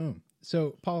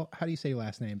So, Paul, how do you say your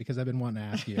last name? Because I've been wanting to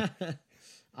ask you.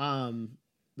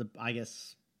 I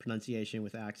guess pronunciation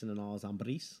with accent and all is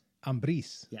Ambriz.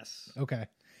 Ambriz. Yes. Okay.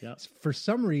 Yep. For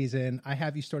some reason, I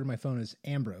have you stored in my phone as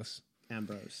Ambrose.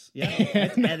 Ambrose. Yeah.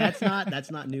 And that's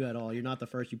not new at all. You're not the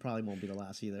first. You probably won't be the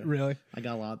last either. Really? I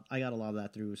got a lot of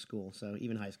that through school. So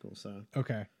even high school. So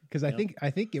okay. Because I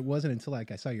think it wasn't until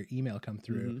like I saw your email come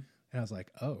through and I was like,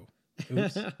 oh,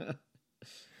 oops.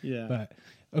 Yeah. But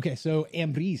okay. So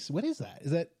Ambriz, what is that?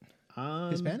 Is that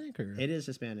Hispanic or? It is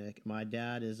Hispanic. My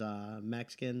dad is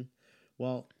Mexican.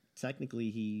 Well,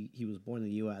 technically he was born in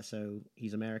the U.S., so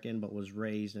he's American, but was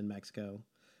raised in Mexico.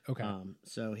 Okay.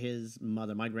 So his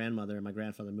mother, my grandmother, and my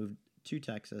grandfather moved to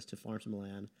Texas to farm some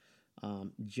land,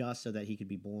 just so that he could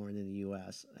be born in the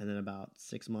U.S. And then about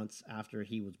 6 months after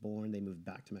he was born, they moved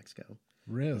back to Mexico.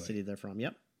 Really? The city they're from.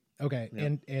 Yep. Okay.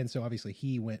 Yep. And so obviously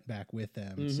he went back with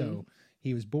them. So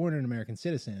he was born an American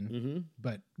citizen,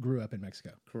 but grew up in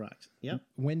Mexico. Correct. Yep.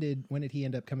 When did he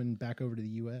end up coming back over to the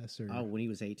U.S. or? Oh, when he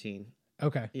was 18.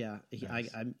 Okay. Yeah. Nice.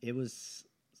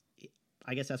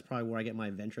 I guess that's probably where I get my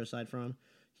adventure side from.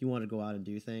 He wanted to go out and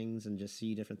do things and just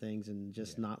see different things and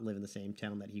just not live in the same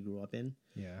town that he grew up in.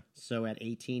 Yeah. So at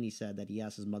 18, he said that he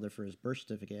asked his mother for his birth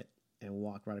certificate and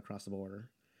walked right across the border.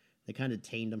 They kind of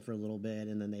tamed him for a little bit,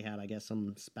 and then they had, I guess,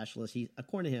 some specialist.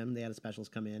 According to him, they had a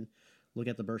specialist come in, look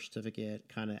at the birth certificate,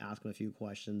 kind of ask him a few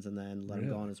questions, and then let him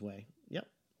go on his way. Yep.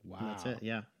 Wow. And that's it.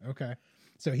 Yeah. Okay.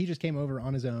 So he just came over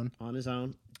on his own. On his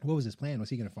own. What was his plan? Was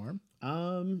he going to farm?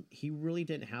 He really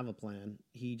didn't have a plan.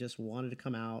 He just wanted to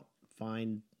come out,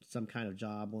 find some kind of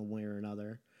job one way or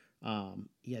another. I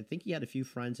think he had a few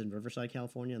friends in Riverside,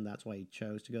 California, and that's why he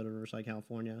chose to go to Riverside,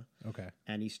 California. Okay.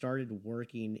 And he started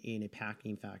working in a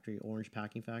packing factory, orange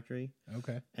packing factory.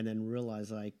 Okay. And then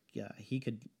realized he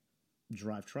could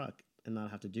drive truck and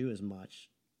not have to do as much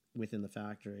within the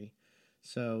factory.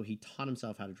 So he taught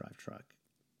himself how to drive truck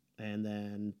and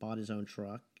then bought his own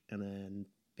truck and then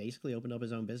basically opened up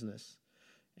his own business.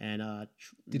 And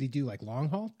did he do like long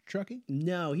haul trucking?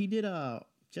 No, he did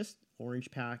just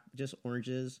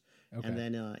oranges. Okay. And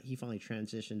then he finally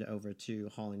transitioned over to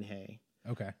hauling hay.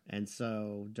 Okay. And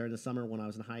so during the summer when I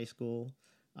was in high school,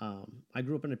 I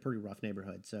grew up in a pretty rough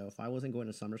neighborhood. So if I wasn't going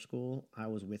to summer school, I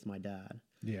was with my dad.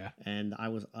 Yeah. And I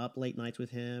was up late nights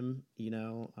with him,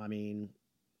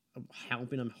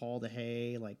 helping him haul the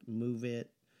hay, like move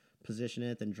it, position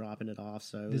it, then dropping it off.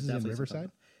 So this is in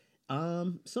Riverside?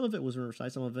 Some of it was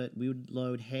Riverside. Some of it, we would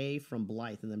load hay from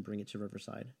Blythe and then bring it to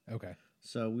Riverside. Okay.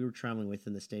 So we were traveling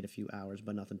within the state a few hours,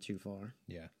 but nothing too far.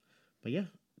 Yeah. But yeah,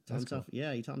 That's cool.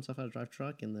 he taught himself how to drive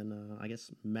truck, and then I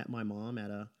guess met my mom at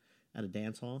a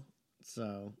dance hall.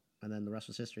 So, and then the rest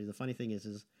was history. The funny thing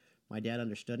is my dad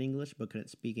understood English but couldn't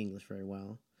speak English very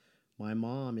well. My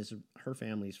mom her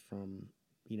family's from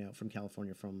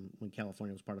California, from when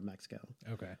California was part of Mexico.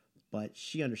 Okay. But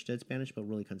she understood Spanish, but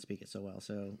really couldn't speak it so well.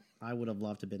 So I would have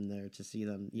loved to have been there to see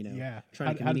them,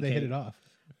 trying to communicate. How did they hit it off?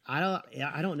 I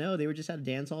don't know. They were just at a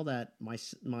dance hall that my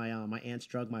aunts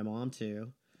drug my mom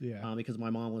to. Yeah. Because my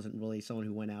mom wasn't really someone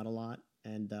who went out a lot,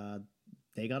 and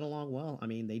they got along well. I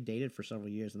mean, they dated for several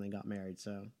years and then got married.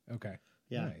 So okay.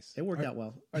 Yeah, nice. It worked out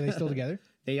well. Are they still together?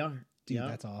 They are. Dude, yeah.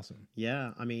 That's awesome.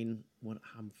 Yeah, I mean,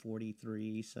 I'm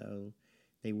 43, so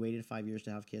they waited 5 years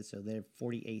to have kids, so they're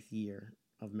 48th year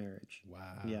of marriage.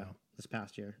 Wow. Yeah, this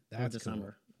past year. That's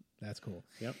December. Cool. That's cool.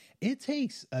 Yep. It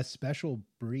takes a special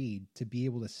breed to be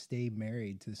able to stay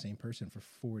married to the same person for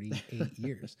 48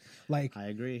 years. Like, I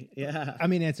agree. Yeah. I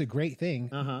mean, it's a great thing.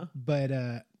 But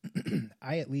I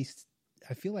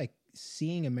feel like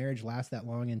seeing a marriage last that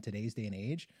long in today's day and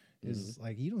age is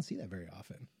like, you don't see that very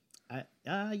often. I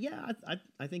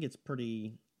think it's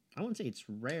pretty, I wouldn't say it's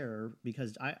rare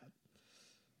because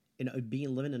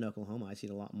living in Oklahoma, I see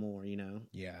it a lot more,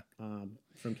 Yeah.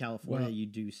 From California, you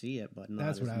do see it, but not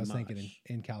that's what as I was much. thinking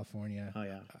in California. Oh,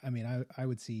 yeah. I mean, I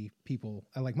would see people,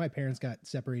 like my parents got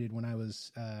separated when I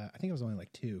was, I think I was only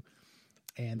like 2,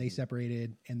 and they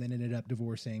separated and then ended up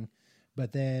divorcing.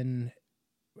 But then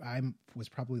I was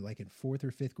probably like in 4th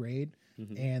or 5th grade,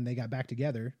 and they got back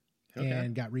together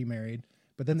and got remarried.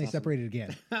 But then they separated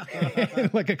again,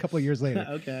 like a couple of years later.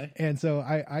 Okay. And so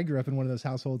I grew up in one of those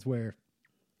households where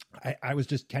I was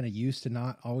just kind of used to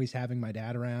not always having my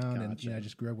dad around. Gotcha. And, I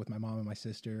just grew up with my mom and my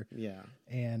sister. Yeah.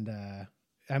 And,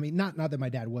 I mean, not that my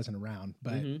dad wasn't around,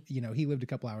 but, he lived a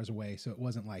couple hours away. So it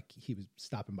wasn't like he was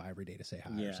stopping by every day to say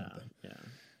hi or something.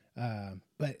 Yeah.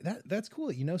 But that's cool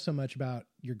that you know so much about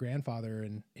your grandfather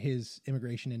and his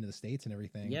immigration into the States and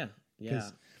everything. Yeah. Yeah.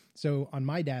 So on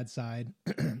my dad's side,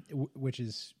 which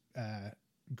is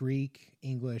Greek,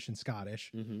 English, and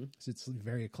Scottish, so it's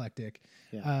very eclectic.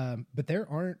 Yeah. But there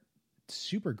aren't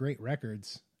super great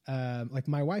records. Like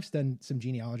my wife's done some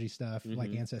genealogy stuff,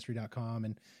 like Ancestry.com,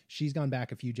 and she's gone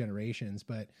back a few generations.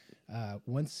 But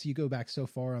once you go back so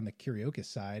far on the Kiriakis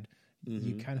side,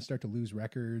 you kind of start to lose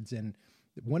records. And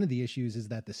one of the issues is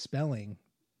that the spelling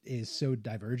is so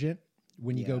divergent.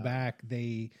 When you go back,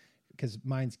 because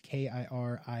mine's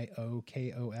Kiriokos.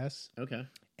 Okay.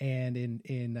 And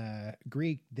in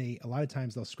Greek, a lot of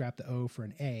times they'll scrap the O for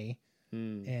an A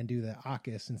and do the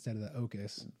akis instead of the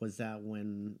okis. Was that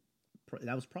when?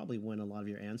 That was probably when a lot of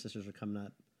your ancestors were coming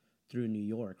up through New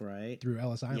York, right? Through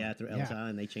Ellis Island. Yeah, through Ellis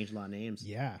Island. They changed a lot of names.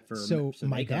 Yeah. So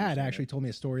my dad actually told me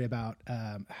a story about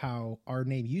how our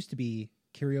name used to be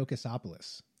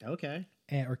Kiriakosopoulos. Okay.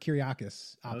 Or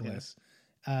Kiriakosopoulos.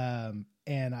 Okay.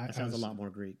 And that sounds a lot more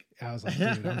Greek. I was like,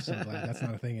 dude, I'm so glad that's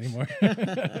not a thing anymore.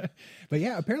 But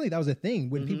yeah, apparently that was a thing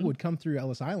when people would come through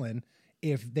Ellis Island.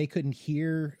 If they couldn't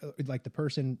hear, like the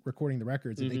person recording the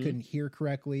records, if they couldn't hear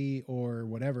correctly or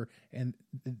whatever, and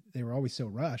they were always so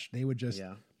rushed, they would just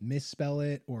misspell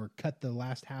it or cut the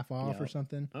last half off or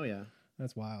something. Oh yeah,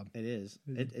 that's wild. It is.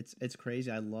 It's crazy.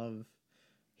 I love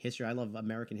history. I love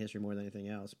American history more than anything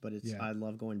else. But I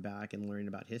love going back and learning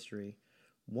about history.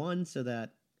 One, so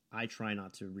that I try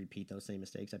not to repeat those same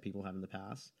mistakes that people have in the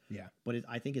past. Yeah. But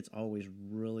I think it's always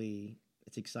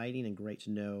it's exciting and great to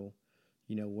know,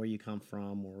 where you come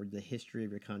from or the history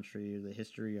of your country or the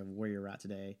history of where you're at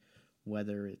today,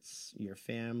 whether it's your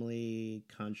family,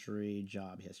 country,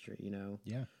 job history,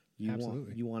 Yeah,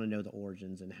 absolutely. You want to know the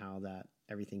origins and how that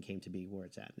everything came to be where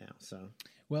it's at now. So,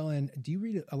 well, and do you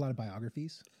read a lot of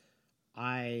biographies?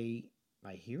 I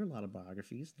hear a lot of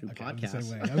biographies through podcasts.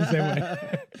 I'm the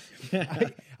same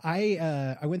way.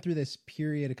 I went through this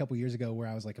period a couple years ago where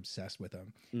I was like obsessed with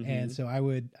them, and so I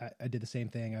did the same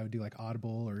thing. I would do like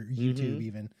Audible or YouTube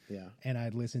even, and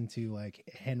I'd listen to like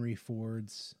Henry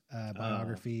Ford's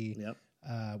biography,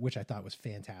 which I thought was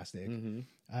fantastic.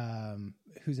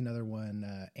 Who's another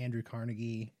one? Andrew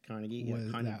Carnegie.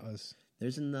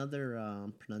 There's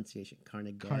another pronunciation.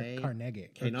 Carnegie.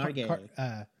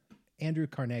 Andrew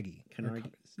Carnegie.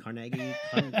 Carnegie.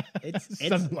 It's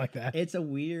something like that. It's a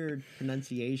weird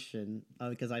pronunciation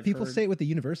because people say it with the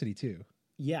university too.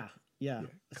 Yeah.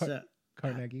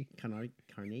 Carnegie.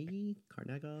 Carnegie.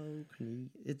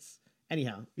 It's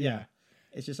anyhow. Yeah.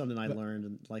 It's just something I learned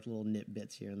and like little nit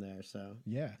bits here and there. So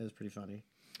it was pretty funny.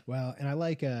 Well, and I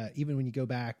like even when you go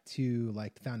back to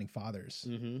like the founding fathers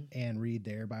and read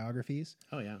their biographies.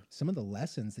 Oh yeah, some of the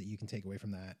lessons that you can take away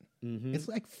from that. It's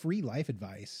like free life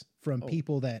advice from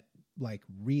people that like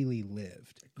really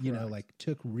lived. Correct. Like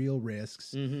took real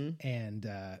risks and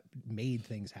made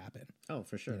things happen. Oh,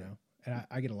 for sure. And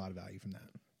I get a lot of value from that.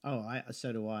 Oh,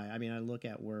 so do I. I mean, I look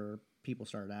at where people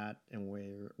started at and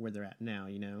where they're at now.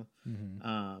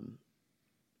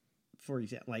 For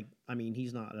example,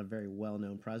 he's not a very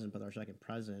well-known president, but our second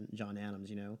president, John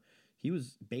Adams, he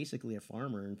was basically a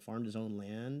farmer and farmed his own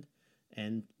land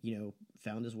and,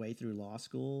 found his way through law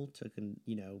school,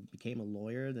 became a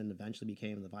lawyer, then eventually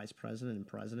became the vice president and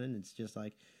president. It's just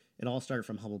like, it all started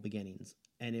from humble beginnings.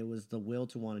 And it was the will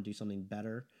to want to do something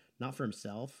better, not for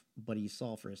himself, but he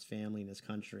saw for his family and his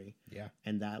country. Yeah.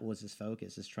 And that was his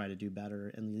focus, is try to do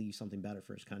better and leave something better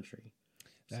for his country.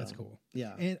 That's cool.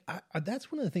 Yeah. And that's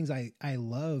one of the things I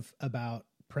love about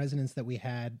presidents that we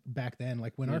had back then.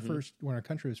 Like when our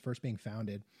country was first being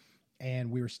founded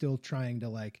and we were still trying to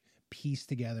like piece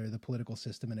together the political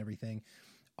system and everything,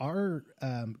 our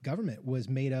government was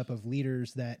made up of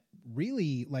leaders that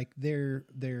really like their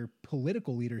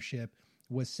political leadership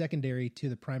was secondary to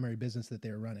the primary business that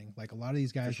they were running. Like a lot of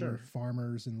these guys were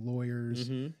farmers and lawyers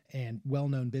and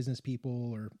well-known business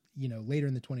people, or, later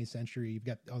in the 20th century, you've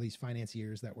got all these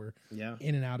financiers that were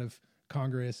in and out of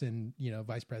Congress and,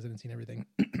 vice presidency and everything.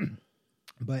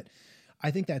 But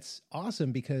I think that's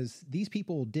awesome because these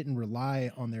people didn't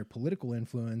rely on their political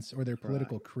influence or their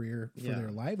political career for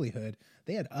their livelihood.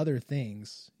 They had other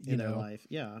things in their life.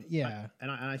 Yeah.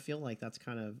 And I feel like that's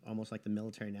kind of almost like the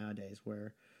military nowadays,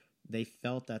 where they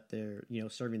felt that their,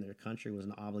 serving their country was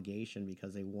an obligation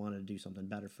because they wanted to do something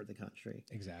better for the country.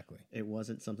 Exactly. It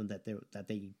wasn't something that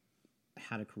they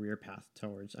had a career path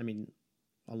towards. I mean,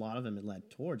 a lot of them had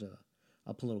led towards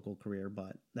a political career,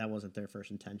 but that wasn't their first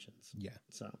intentions. Yeah.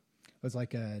 So it was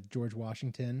like George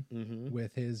Washington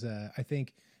with his, I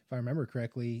think, if I remember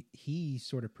correctly, he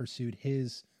sort of pursued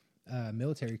his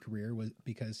military career was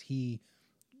because he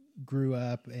grew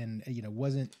up and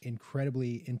wasn't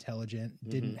incredibly intelligent,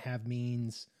 didn't have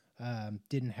means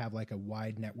didn't have like a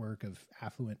wide network of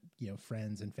affluent,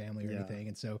 friends and family or Yeah. anything.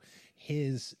 And so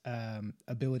his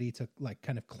ability to like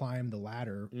kind of climb the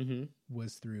ladder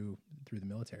was through the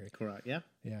military. Correct. Yeah.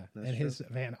 Yeah. That's and true. his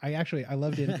man, I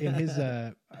loved it in his,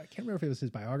 I can't remember if it was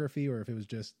his biography or if it was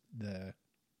just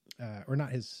or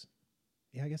not his,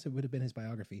 I guess it would have been his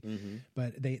biography,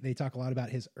 but they talk a lot about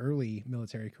his early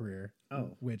military career,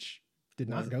 which did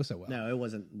not go so well. No, it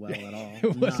wasn't well at all.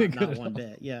 It wasn't good not at one all.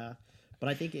 bit. Yeah. But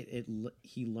I think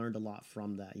he learned a lot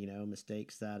from that,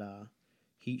 mistakes that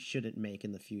he shouldn't make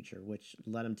in the future, which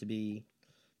led him to be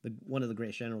one of the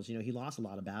greatest generals. He lost a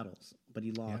lot of battles, but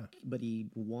he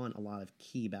won a lot of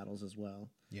key battles as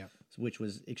well. Yeah. Which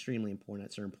was extremely important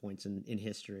at certain points in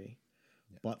history.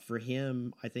 Yeah. But for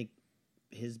him, I think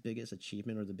his biggest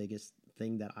achievement or the biggest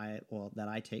thing that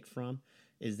I take from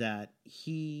is that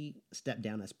he stepped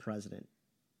down as president,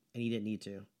 and he didn't need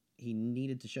to. He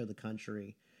needed to show the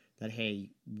country that, hey,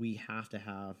 we have to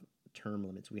have term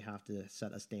limits. We have to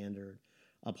set a standard,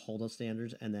 uphold those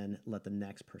standards, and then let the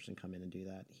next person come in and do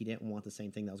that. He didn't want the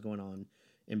same thing that was going on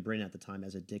in Britain at the time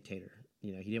as a dictator.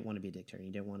 He didn't want to be a dictator. He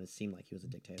didn't want to seem like he was a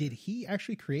dictator. Did he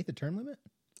actually create the term limit?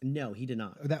 No, he did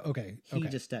not. He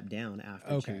just stepped down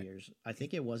after 2 years. I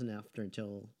think it wasn't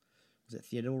until was it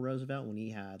Theodore Roosevelt when he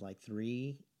had like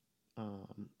three.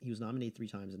 He was nominated 3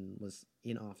 times and was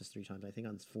in office 3 times. I think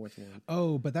on his 4th one.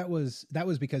 Oh, but that was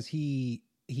because he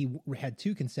had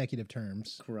 2 consecutive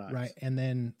terms, correct? Right, and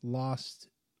then lost,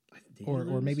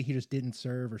 or maybe he just didn't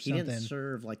serve or something. He didn't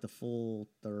serve like the full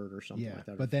 3rd or something like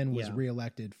that. But then was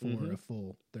reelected for a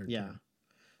full 3rd term.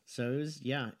 So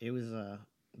it was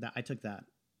that I took that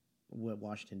what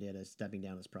Washington did as stepping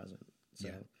down as president. So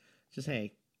just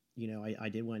hey, I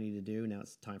did what I needed to do. Now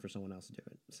it's time for someone else to do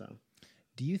it. So.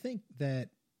 Do you think that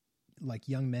like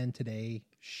young men today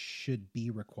should be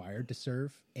required to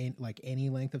serve in like any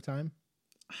length of time?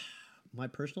 My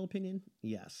personal opinion,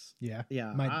 yes. Yeah.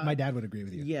 Yeah. My dad would agree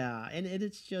with you. Yeah. And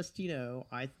it's just,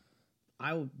 I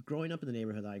growing up in the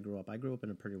neighborhood that I grew up in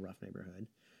a pretty rough neighborhood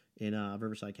in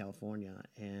Riverside, California.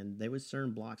 And there was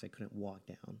certain blocks I couldn't walk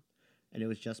down. And it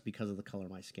was just because of the color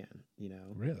of my skin,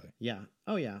 Really? Yeah.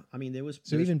 Oh, yeah. I mean,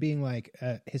 even being like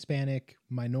a Hispanic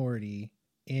minority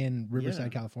in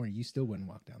Riverside, California, you still wouldn't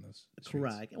walk down those streets.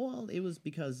 Correct. Well, it was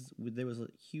because there was a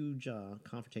huge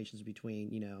confrontations between,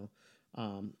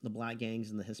 the black gangs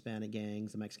and the Hispanic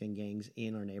gangs, the Mexican gangs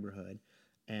in our neighborhood.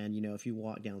 And, if you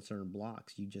walk down certain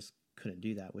blocks, you just couldn't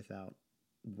do that without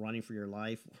running for your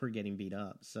life or getting beat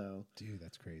up. So, dude,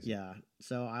 that's crazy. Yeah.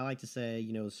 So I like to say,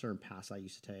 certain paths I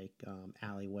used to take,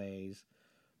 alleyways,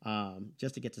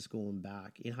 just to get to school and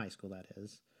back, in high school, that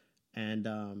is. And,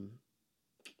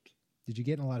 did you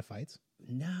get in a lot of fights?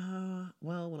 No.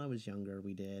 Well, when I was younger,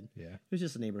 we did. Yeah. It was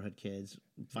just the neighborhood kids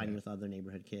fighting with other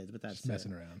neighborhood kids, but that's just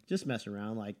messing around. Just messing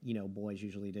around like, boys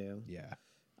usually do. Yeah.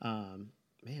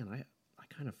 Man, I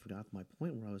kind of forgot my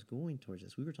point where I was going towards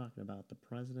this. We were talking about the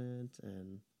president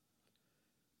and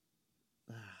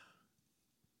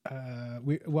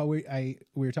we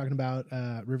were talking about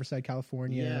Riverside,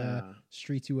 California,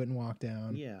 streets you wouldn't walk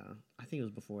down. Yeah, I think it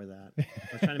was before that. I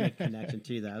was trying to make a connection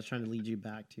to that. I was trying to lead you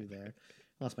back to there.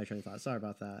 I lost my train of thought. Sorry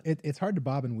about that. It's hard to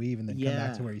bob and weave and then come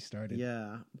back to where you started.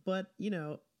 Yeah, but we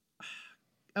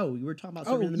were talking about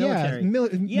serving in the military.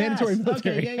 Mandatory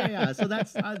military. Okay, yeah. So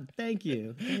that's thank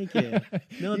you. Military.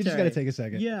 You just got to take a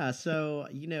second. Yeah. So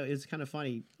it's kind of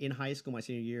funny. In high school, my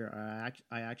senior year,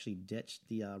 I actually ditched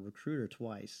the recruiter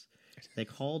twice. They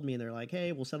called me and they're like,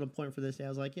 "Hey, we'll set an appointment for this day." I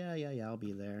was like, "Yeah, I'll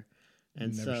be there."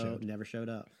 And never showed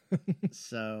up.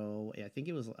 So I think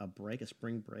it was a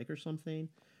spring break or something.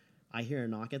 I hear a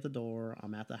knock at the door.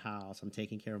 I'm at the house. I'm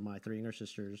taking care of my 3 younger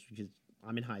sisters because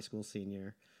I'm in high school,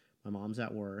 senior. My mom's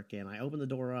at work, and I open the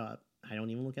door up. I don't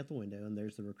even look at the window, and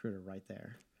there's the recruiter right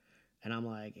there. And I'm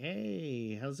like,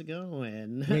 "Hey, how's it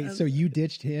going?" Wait, so you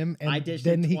ditched him, and I ditched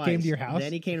then him he twice. came to your house?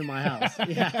 Then he came to my house.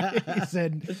 Yeah. He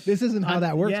said, "This isn't how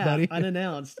that works, buddy."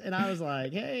 Unannounced. And I was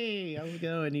like, "Hey, how's it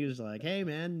going?" And he was like, "Hey,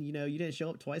 man, you didn't show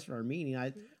up twice for our meeting.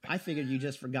 I figured you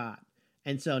just forgot.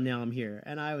 And so now I'm here."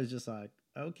 And I was just like,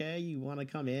 "Okay, you want to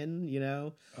come in,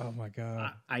 Oh, my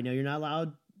God. I know you're not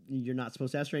allowed. You're not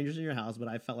supposed to have strangers in your house, but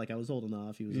I felt like I was old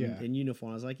enough." He was in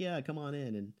uniform. I was like, "Yeah, come on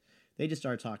in." And they just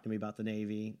started talking to me about the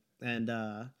Navy. And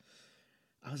I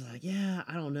was like, "Yeah,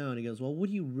 I don't know." And he goes, "Well, what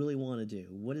do you really want to do?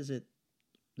 What is it?"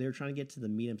 They were trying to get to the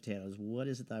meat and potatoes. What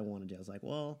is it that I want to do? I was like,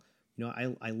 "Well,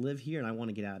 I live here and I want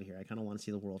to get out of here. I kind of want to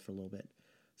see the world for a little bit."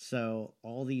 So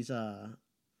all these,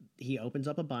 he opens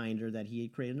up a binder that he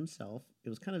had created himself. It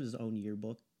was kind of his own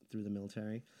yearbook through the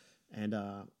military. And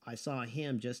I saw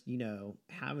him just,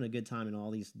 having a good time in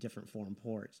all these different foreign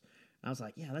ports. And I was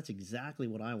like, yeah, that's exactly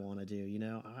what I want to do. You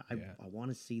know, I want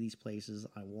to see these places.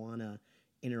 I want to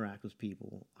interact with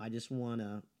people. I just want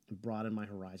to broaden my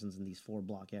horizons in this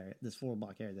 4-block area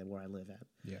that where I live at.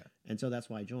 Yeah. And so that's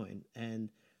why I joined. And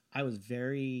I was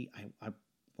I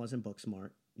wasn't book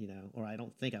smart, you know, or I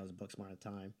don't think I was book smart at the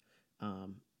time.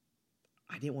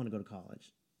 I didn't want to go to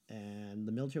college, and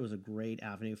the military was a great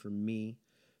avenue for me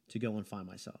to go and find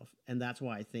myself. And that's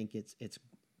why I think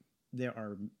there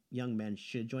are young men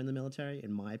should join the military,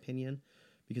 in my opinion,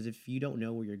 because if you don't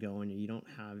know where you're going and you don't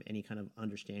have any kind of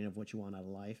understanding of what you want out of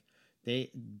life, being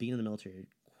in the military,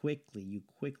 you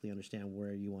quickly understand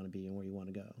where you want to be and where you want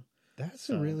to go. That's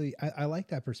I like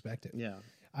that perspective. Yeah.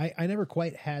 I never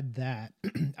quite had that.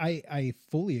 I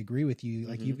fully agree with you.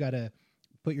 Like, you've got to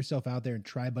put yourself out there and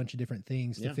try a bunch of different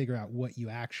things to figure out what you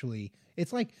actually,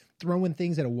 it's like throwing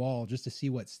things at a wall just to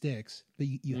see what sticks, but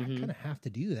you kind of have to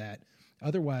do that.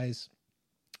 Otherwise,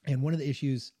 and one of the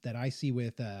issues that I see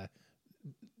with,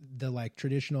 the like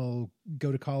traditional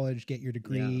go to college, get your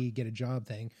degree, get a job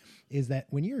thing, is that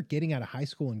when you're getting out of high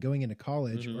school and going into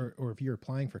college, or if you're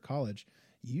applying for college,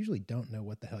 you usually don't know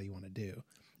what the hell you want to do.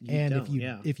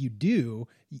 If you do,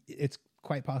 it's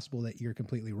quite possible that you're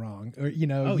completely wrong, or, you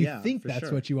know, think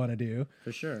that's what you want to do.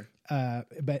 For sure.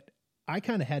 But I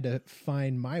kind of had to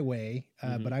find my way,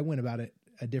 but I went about it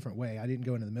a different way. I didn't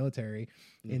go into the military.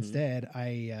 Instead,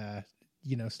 I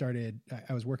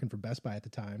was working for Best Buy at the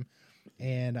time,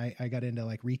 and I got into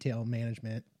like retail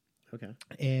management. Okay.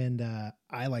 And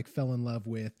I like fell in love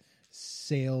with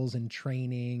sales and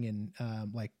training,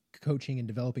 and like coaching and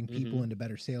developing people into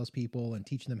better salespeople and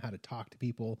teaching them how to talk to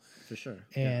people. For sure.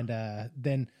 And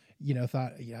then, you know,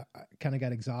 thought, I kind of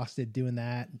got exhausted doing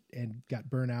that and got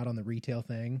burnt out on the retail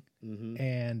thing.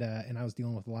 And I was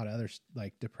dealing with a lot of other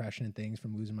like depression and things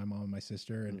from losing my mom and my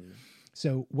sister. And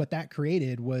so what that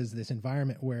created was this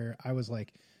environment where I was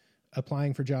like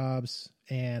applying for jobs,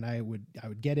 and I would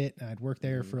get it, and I'd work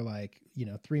there for like,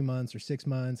 3 months or 6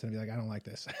 months, and I'd be like, I don't like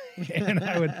this. And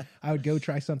I would go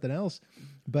try something else.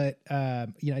 But, I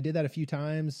did that a few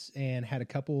times and had a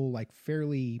couple like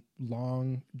fairly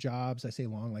long jobs. I say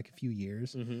long, like a few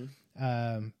years.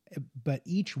 But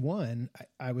each one,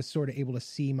 I was sort of able to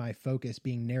see my focus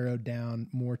being narrowed down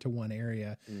more to one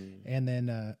area. And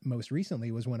then most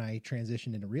recently was when I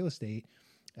transitioned into real estate.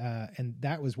 And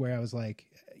that was where I was like,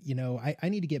 I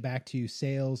need to get back to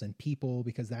sales and people,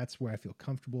 because that's where I feel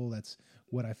comfortable. That's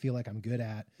what I feel like I'm good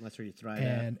at. That's where you thrive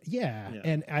and at.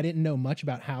 And I didn't know much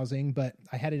about housing, but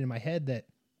I had it in my head that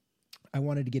I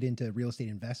wanted to get into real estate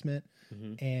investment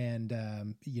and,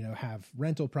 have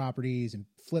rental properties and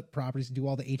flip properties, do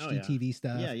all the HGTV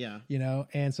stuff.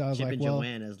 And so I was Chip like, and well,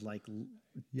 Joanne has like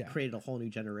created a whole new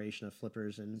generation of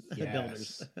flippers and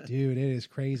builders. Dude, it is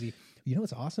crazy. You know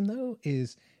what's awesome though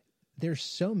is there's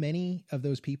so many of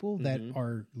those people that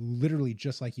are literally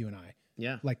just like you and I.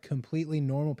 Yeah. Like completely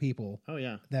normal people. Oh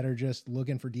yeah. That are just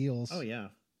looking for deals. Oh yeah.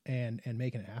 And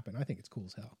making it happen. I think it's cool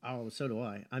as hell. Oh, so do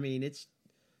I. I mean, it's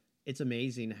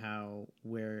amazing how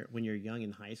when you're young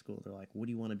in high school, they're like, what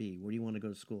do you want to be? Where do you want to go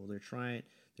to school?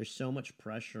 There's so much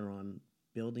pressure on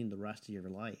building the rest of your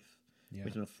life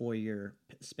within a 4-year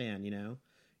span, and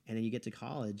then you get to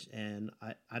college, and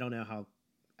I don't know how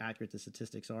accurate the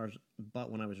statistics are, but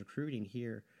when I was recruiting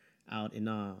here out in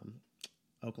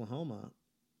Oklahoma,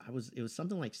 it was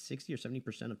something like 60 or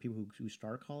 70% of people who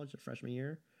start college their freshman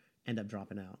year end up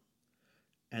dropping out.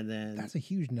 And then that's a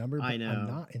huge number, but I know. I'm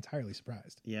not entirely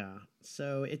surprised. Yeah.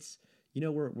 So it's,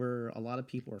 we're a lot of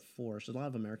people are forced, a lot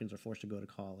of Americans are forced to go to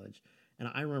college. And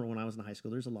I remember when I was in high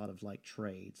school, there's a lot of like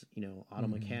trades, auto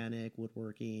mechanic,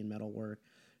 woodworking, metalwork.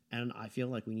 And I feel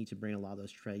like we need to bring a lot of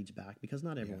those trades back, because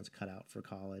not everyone's cut out for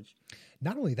college.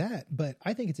 Not only that, but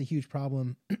I think it's a huge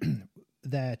problem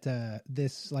that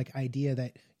this like idea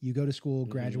that you go to school,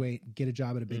 graduate, get a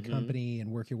job at a big company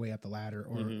and work your way up the ladder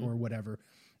or whatever.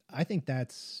 I think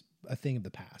that's a thing of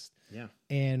the past. Yeah.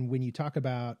 And when you talk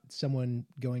about someone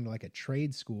going to like a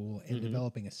trade school and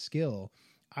developing a skill,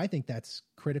 I think that's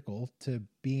critical to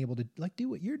being able to like do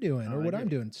what you're doing or what I'm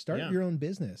doing. Start your own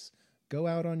business. Go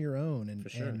out on your own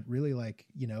and really like,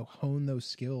 hone those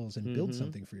skills and build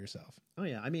something for yourself. Oh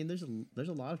yeah. I mean, there's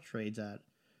a lot of trades that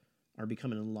are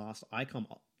becoming lost icon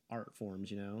art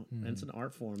forms, and it's an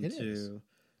art form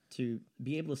to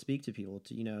be able to speak to people,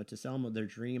 to sell them their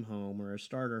dream home or a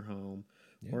starter home,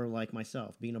 or like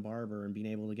myself, being a barber and being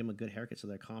able to give them a good haircut so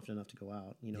they're confident enough to go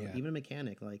out, even a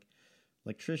mechanic, like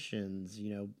electricians,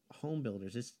 home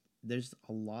builders. There's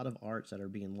a lot of arts that are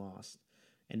being lost.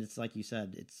 And it's like you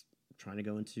said, it's trying to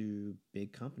go into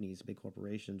big companies, big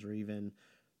corporations, or even,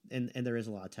 and there is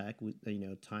a lot of tech,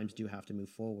 times do have to move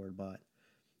forward, but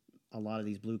a lot of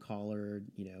these blue collar,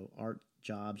 art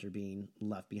jobs are being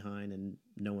left behind and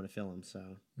no one to fill them. So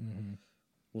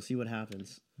we'll see what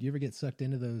happens. Do you ever get sucked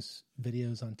into those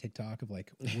videos on TikTok of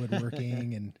like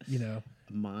woodworking and,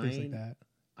 things like that?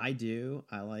 I do.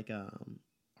 I like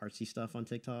artsy stuff on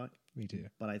TikTok. Me too.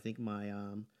 But I think my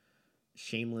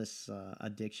shameless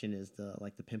addiction is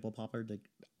the pimple popper.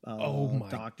 Oh my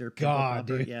Dr. God,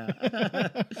 Popper. dude. Yeah.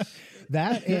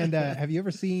 That and have you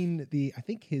ever seen I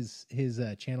think his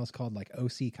channel's called like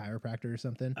OC Chiropractor or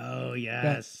something. Oh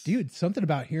yes. Dude, something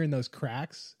about hearing those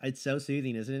cracks. It's so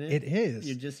soothing, isn't it? It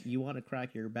is. You want to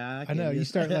crack your back. I know. You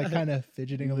start like kind of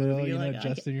fidgeting a little,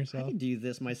 adjusting I yourself. can do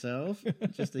this myself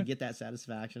just to get that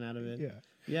satisfaction out of it. Yeah.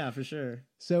 Yeah, for sure.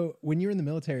 So when you were in the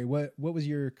military, what was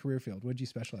your career field? What did you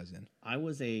specialize in? I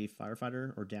was a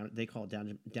firefighter, or they call it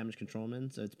damage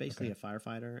controlman. So it's basically a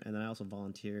firefighter. And then I also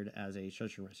volunteered as a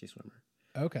search and rescue swimmer.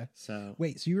 Okay. So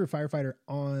wait, so you were a firefighter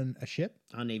on a ship?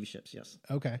 On Navy ships, yes.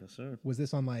 Okay. Yes, sir. Was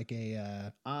this on like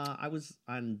a... I was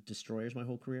on destroyers my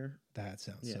whole career. That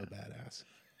sounds so badass.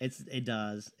 It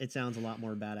does. It sounds a lot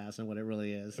more badass than what it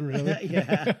really is. Really?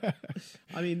 Yeah.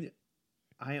 I mean,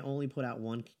 I only put out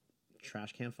one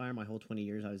trash can fire my whole 20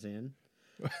 years I was in.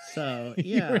 So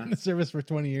you were in the service for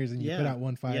 20 years and you put out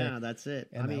one fire. Yeah, that's it.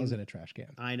 And that was in a trash can.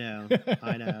 I know.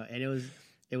 And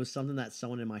it was something that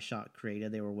someone in my shop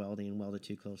created. They were welded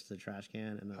too close to the trash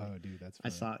can, and oh, dude, that's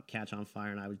funny. I saw it catch on fire,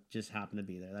 and I would just happen to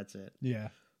be there. That's it. Yeah.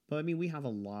 But I mean, we have a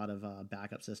lot of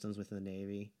backup systems within the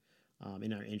Navy,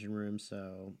 in our engine room.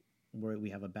 So we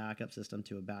have a backup system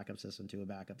to a backup system to a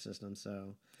backup system.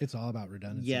 So it's all about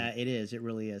redundancy. Yeah, it is. It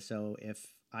really is. So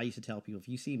I used to tell people, if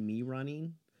you see me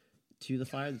running to the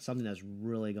fire, that's something that's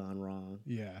really gone wrong.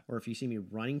 Yeah. Or if you see me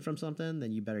running from something,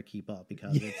 then you better keep up,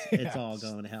 because it's all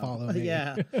going to hell. Follow me.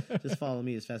 Yeah. Just follow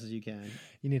me as fast as you can.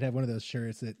 You need to have one of those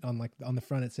shirts that on the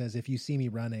front it says, if you see me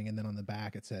running, and then on the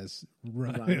back it says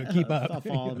run. Keep up.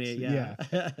 Follow me. Yeah.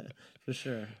 For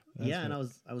sure. That's yeah, cool. and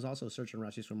I was also a search and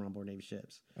rescue swimmer on board Navy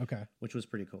ships. Okay. Which was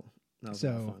pretty cool. That was a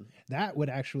lot of fun. That would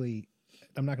actually,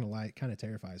 I'm not going to lie, it kind of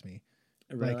terrifies me.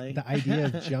 Really? Like the idea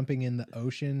of jumping in the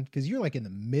ocean, because you're like in the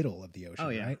middle of the ocean,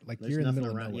 right? Like There's you're in the nothing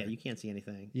middle around. of nowhere. Yeah, you can't see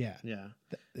anything. Yeah. Yeah.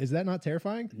 Is that not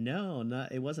terrifying? No,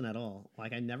 it wasn't at all.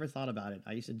 Like, I never thought about it.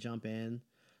 I used to jump in.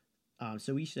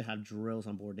 So we used to have drills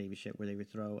on board Navy ship where they would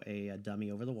throw a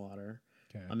dummy over the water,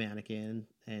 a mannequin,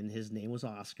 and his name was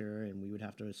Oscar, and we would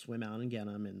have to swim out and get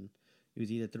him. And it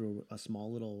was either through a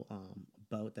small little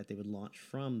boat that they would launch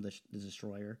from the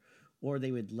destroyer, or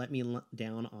they would let me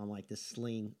down on like this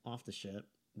sling off the ship,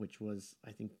 which was,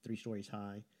 I think, 3 stories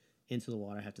high, into the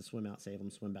water. I have to swim out, save them,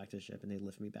 swim back to the ship, and they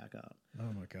lift me back up.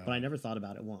 Oh, my God. But I never thought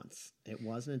about it once. It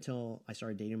wasn't until I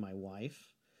started dating my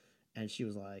wife, and she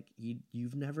was like,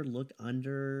 you've never looked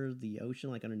under the ocean,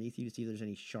 like underneath you, to see if there's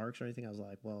any sharks or anything? I was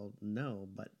like, well, no,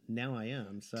 but now I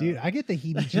am. So. Dude, I get the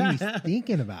heebie-jeebies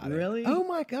thinking about it. Really? Oh,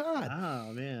 my God.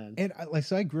 Oh, man. And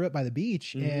so I grew up by the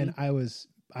beach, and I was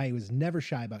never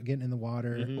shy about getting in the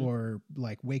water or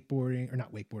like wakeboarding, or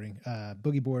not wakeboarding,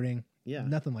 boogie boarding. Yeah.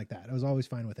 Nothing like that. I was always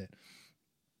fine with it.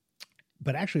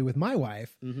 But actually with my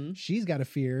wife, she's got a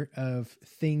fear of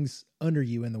things under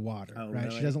you in the water, right?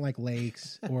 Really? She doesn't like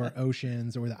lakes or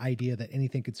oceans or the idea that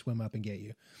anything could swim up and get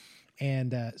you.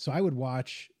 And so I would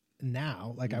watch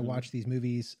now, like I watch these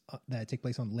movies that take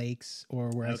place on lakes,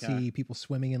 or where I see people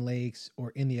swimming in lakes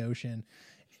or in the ocean.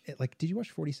 Like, did you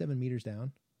watch 47 Meters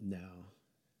Down? No.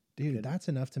 Dude, that's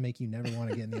enough to make you never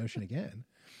want to get in the ocean again.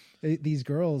 These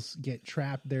girls get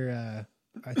trapped. They're,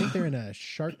 I think they're in a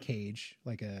shark cage,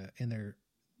 like in their,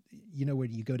 where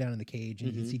you go down in the cage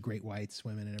and you can see great whites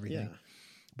swimming and everything. Yeah.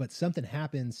 But something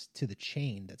happens to the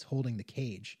chain that's holding the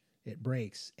cage. It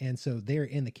breaks. And so they're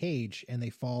in the cage and they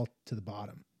fall to the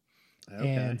bottom. Okay.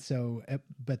 And so,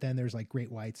 but then there's like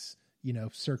great whites,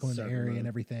 circling the area and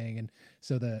everything. And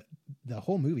so the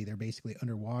whole movie, they're basically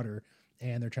underwater,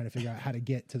 and they're trying to figure out how to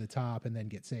get to the top and then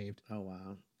get saved. Oh,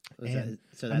 wow.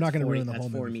 I'm not going to ruin the whole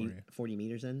movie for you. 40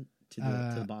 meters in to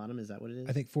the bottom. Is that what it is?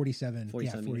 I think 47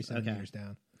 meters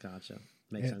down. Gotcha.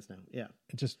 Makes sense now. Yeah.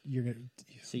 Just, you're going to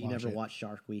So you never watched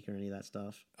Shark Week or any of that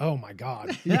stuff? Oh my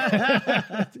God.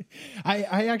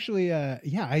 I actually,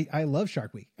 I love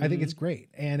Shark Week. I think it's great.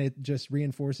 And it just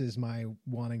reinforces my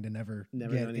wanting to never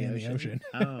get in the ocean.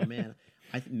 Oh man.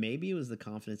 Maybe it was the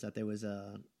confidence that there was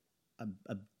a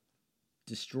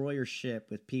destroyer ship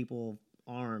with people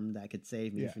armed that could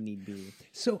save me if need be.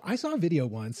 So I saw a video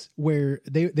once where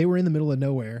they were in the middle of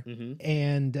nowhere,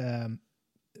 and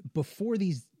before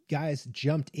these guys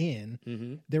jumped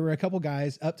in, there were a couple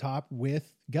guys up top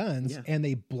with guns, and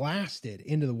they blasted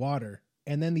into the water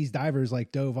and then these divers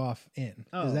like dove off in.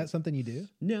 Oh. Is that something you do?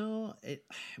 No,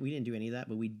 we didn't do any of that,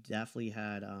 but we definitely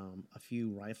had a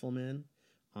few riflemen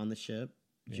on the ship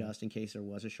just in case there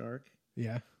was a shark.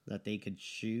 Yeah. That they could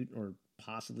shoot or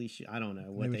possibly shoot. I don't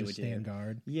know what they would do. Stand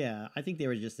guard. Yeah, I think they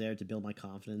were just there to build my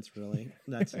confidence, really.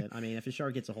 That's it. I mean, if a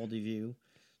shark gets a hold of you,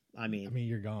 I mean,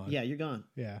 you're gone. Yeah, you're gone.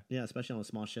 Yeah. Yeah, especially on a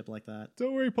small ship like that.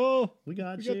 Don't worry, Paul. We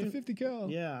got We you. got the 50 cal.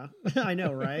 Yeah, I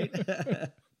know, right?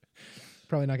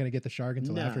 Probably not going to get the shark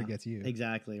until after it gets you.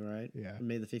 Exactly, right? Yeah.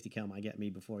 Maybe the 50 cal might get me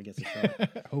before it gets the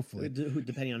shark. Hopefully.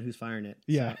 Depending on who's firing it.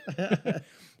 Yeah. So.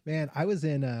 Man, I was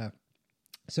in...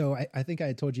 So I think I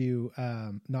had told you,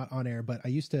 not on air, but I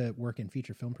used to work in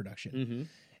feature film production. Mm-hmm.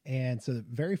 And so the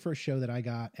very first show that I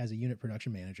got as a unit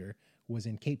production manager was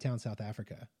in Cape Town, South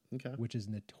Africa, which is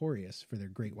notorious for their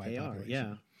great white population.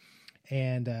 Yeah.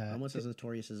 And almost as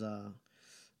notorious as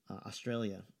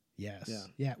Australia. Yes. Yeah.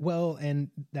 Yeah. Well, and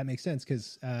that makes sense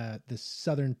because the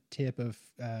southern tip of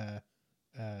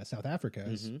South Africa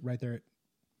is right there.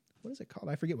 What is it called?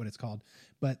 I forget what it's called,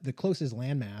 but the closest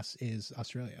landmass is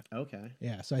Australia. Okay.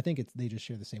 Yeah. So I think they just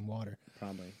share the same water.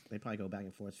 Probably. They probably go back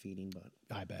and forth feeding,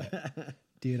 but I bet.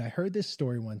 Dude, I heard this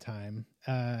story one time,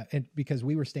 and because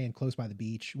we were staying close by the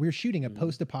beach, we were shooting a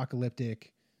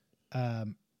post-apocalyptic,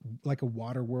 like a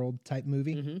water world type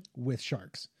movie with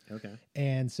sharks. Okay.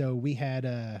 And so we had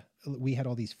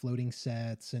all these floating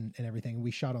sets and everything. We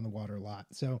shot on the water a lot.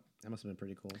 So that must have been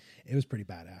pretty cool. It was pretty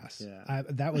badass. Yeah.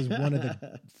 That was one of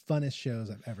the funnest shows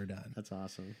I've ever done. That's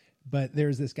awesome. But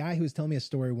there's this guy who was telling me a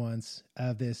story once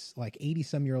of this like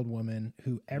 80-some-year-old woman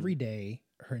who every day,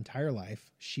 her entire life,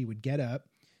 she would get up,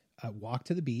 walk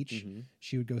to the beach.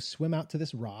 She would go swim out to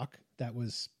this rock that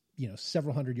was,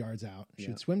 several hundred yards out. She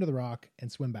would swim to the rock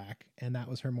and swim back. And that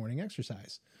was her morning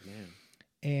exercise. Man.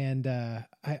 And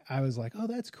I was like, oh,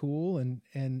 that's cool. And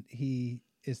he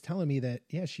is telling me that,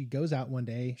 she goes out one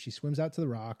day, she swims out to the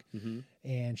rock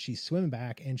and she's swimming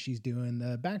back and she's doing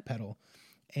the back pedal.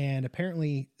 And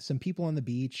apparently some people on the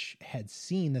beach had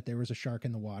seen that there was a shark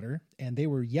in the water and they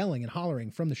were yelling and hollering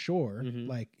from the shore,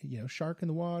 like, shark in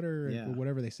the water or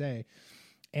whatever they say.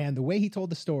 And the way he told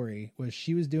the story was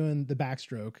she was doing the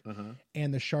backstroke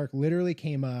and the shark literally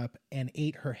came up and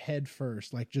ate her head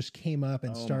first, like just came up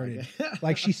and started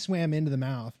like she swam into the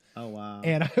mouth. Oh, wow.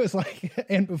 And I was like,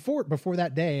 and before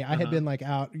that day, I had been like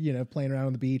out, playing around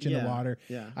on the beach in the water.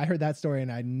 Yeah. I heard that story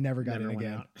and I never got in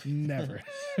again. Never.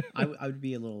 I would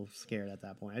be a little scared at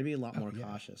that point. I'd be a lot more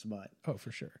cautious, but. Oh,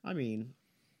 for sure. I mean,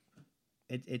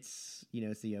 it's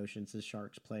it's the ocean, it's the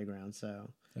shark's playground, so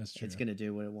that's true. It's going to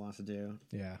do what it wants to do.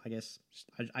 Yeah. I guess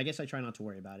I try not to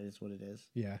worry about it. It's what it is.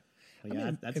 Yeah. But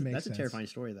yeah, that's a terrifying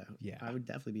story though. Yeah. I would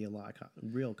definitely be a lot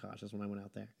real cautious when I went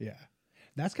out there. Yeah.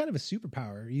 That's kind of a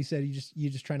superpower. You said you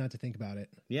just try not to think about it.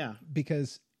 Yeah.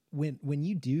 Because when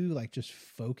you do like just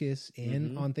focus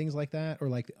in on things like that, or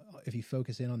like if you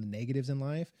focus in on the negatives in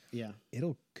life,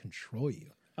 it'll control you.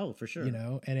 Oh, for sure.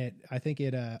 And I think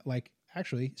it like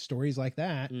actually stories like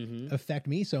that affect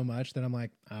me so much that I'm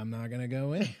like, I'm not going to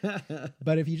go in.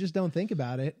 But if you just don't think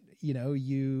about it,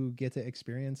 you get to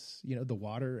experience, the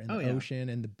water and the ocean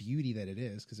and the beauty that it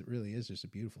is, because it really is just a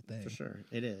beautiful thing. For sure.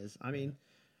 It is. I mean,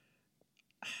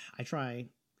 I try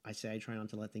not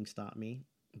to let things stop me,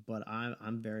 but I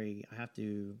have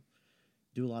to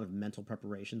do a lot of mental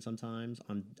preparation sometimes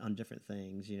on different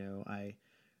things. I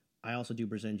also do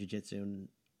Brazilian Jiu-Jitsu, and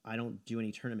I don't do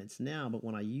any tournaments now, but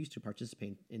when I used to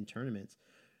participate in tournaments,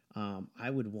 I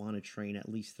would want to train at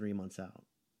least 3 months out.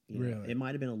 Really? It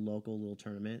might have been a local little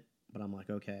tournament, but I'm like,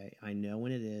 okay, I know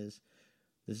when it is.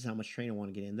 This is how much training I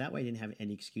want to get in. That way I didn't have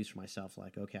any excuse for myself,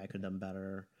 like, okay, I could have done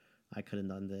better. I could have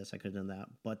done this. I could have done that.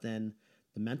 But then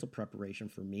the mental preparation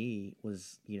for me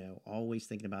was, always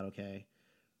thinking about, okay,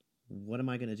 what am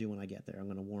I going to do when I get there? I'm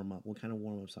going to warm up. What kind of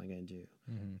warm-ups am I going to do?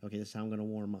 Okay, this is how I'm going to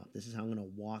warm up. This is how I'm going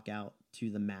to walk out to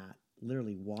the mat,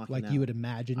 literally walking like out. You would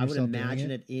imagine yourself I would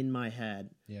imagine it in my head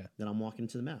that I'm walking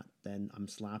to the mat. Then I'm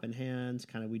slapping hands.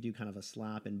 We do kind of a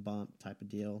slap and bump type of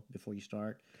deal before you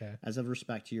start, as of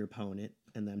respect to your opponent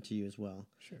and them to you as well.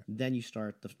 Sure. Then you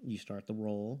start the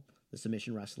roll, the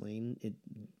submission wrestling. It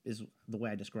is the way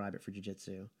I describe it for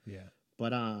jiu-jitsu. Yeah.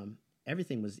 But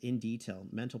everything was in detail,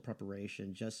 mental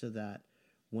preparation, just so that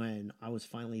when I was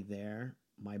finally there,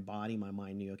 my body, my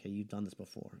mind knew, okay, you've done this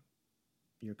before.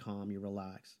 You're calm, you're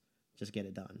relaxed. Just get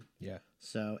it done. Yeah.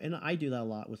 So, and I do that a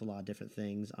lot with a lot of different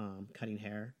things. Cutting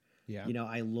hair. Yeah.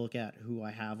 I look at who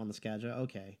I have on the schedule.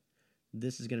 Okay,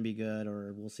 this is going to be good,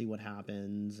 or we'll see what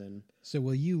happens. And so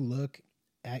will you look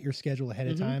at your schedule ahead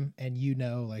of time, and you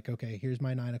know, like, okay, here's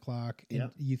my 9 o'clock,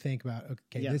 and you think about,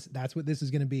 okay, that's what this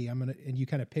is going to be. And you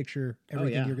kind of picture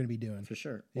everything you're going to be doing. For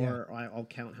sure. Or I'll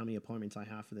count how many appointments I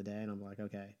have for the day, and I'm like,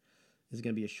 okay, this is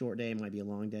going to be a short day. It might be a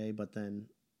long day, but then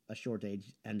a short day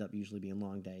end up usually being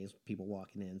long days, people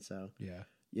walking in. So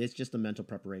it's just a mental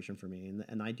preparation for me.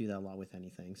 And I do that a lot with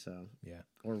anything. So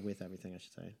or with everything, I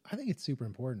should say. I think it's super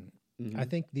important. I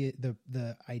think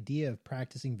the idea of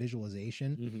practicing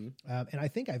visualization, and I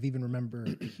think I've even remember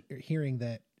hearing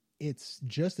that it's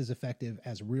just as effective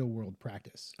as real world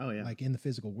practice. Oh yeah, like in the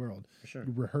physical world, for sure.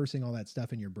 Rehearsing all that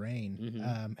stuff in your brain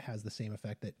has the same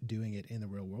effect that doing it in the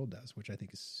real world does, which I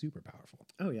think is super powerful.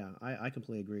 Oh yeah, I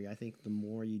completely agree. I think the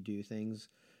more you do things,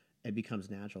 it becomes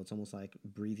natural. It's almost like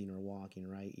breathing or walking,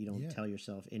 right? You don't tell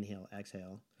yourself inhale,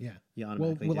 exhale. Yeah. You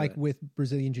automatically well like with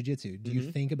Brazilian Jiu-Jitsu, do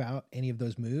you think about any of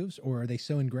those moves, or are they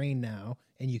so ingrained now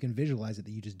and you can visualize it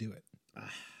that you just do it?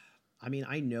 I mean,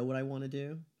 I know what I want to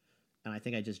do, and I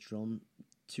think I just drill them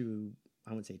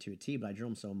I wouldn't say to a T, but I drill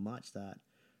them so much that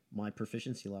my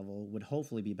proficiency level would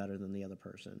hopefully be better than the other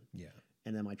person. Yeah.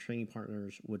 And then my training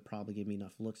partners would probably give me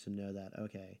enough looks to know that,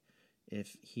 okay,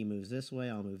 if he moves this way,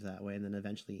 I'll move that way, and then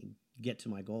eventually get to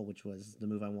my goal, which was the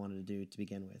move I wanted to do to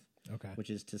begin with. Okay, which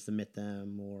is to submit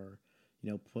them or,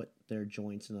 put their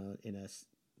joints in a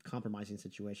compromising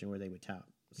situation where they would tap.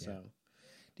 So,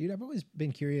 dude, I've always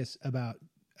been curious about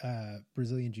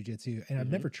Brazilian Jiu-Jitsu, and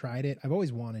I've never tried it. I've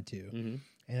always wanted to, and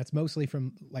that's mostly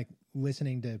from like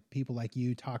listening to people like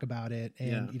you talk about it,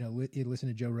 and listen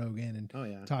to Joe Rogan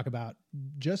and talk about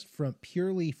just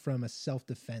purely from a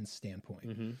self-defense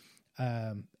standpoint.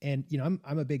 And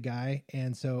I'm a big guy,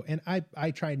 and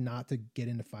I try not to get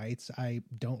into fights. I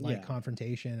don't like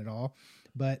confrontation at all,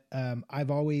 but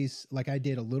I've always, like, I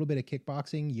did a little bit of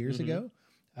kickboxing years ago,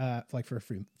 like for a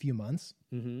few months.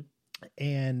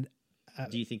 And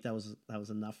do you think that was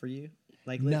enough for you?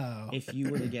 Like, no. If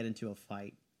you were to get into a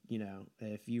fight,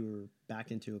 if you were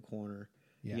backed into a corner,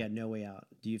 you had no way out,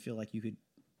 do you feel like you could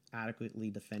adequately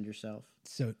defend yourself?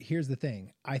 So here's the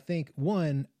thing. I think,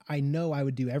 one, I know I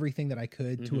would do everything that I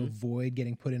could to avoid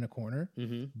getting put in a corner.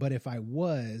 But if I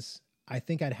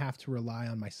think I'd have to rely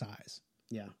on my size.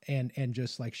 Yeah. And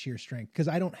just like sheer strength, because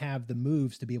I don't have the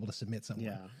moves to be able to submit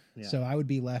someone. Yeah. So I would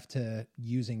be left to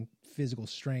using physical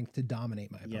strength to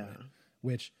dominate my opponent,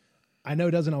 which I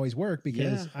know doesn't always work,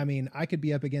 because I mean, I could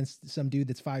be up against some dude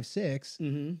that's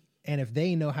 5'6", and if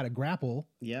they know how to grapple,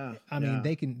 I mean,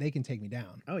 they can take me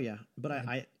down. Oh yeah, but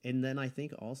and then I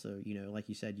think also, like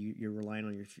you said, you're relying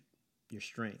on your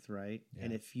strength, right? Yeah.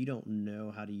 And if you don't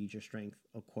know how to use your strength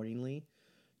accordingly,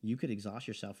 you could exhaust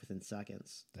yourself within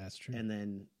seconds. That's true. And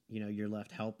then you're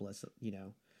left helpless. You're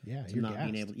not gassed.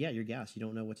 being able. Yeah, you're gassed. You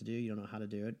don't know what to do. You don't know how to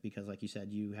do it because, like you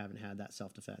said, you haven't had that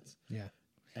self defense. Yeah.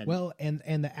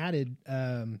 And the added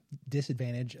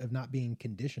disadvantage of not being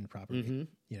conditioned properly,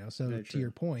 so to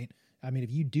your point, I mean,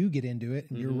 if you do get into it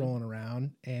and you're rolling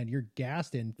around and you're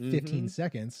gassed in 15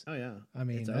 seconds, I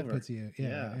mean, that puts you,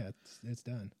 it's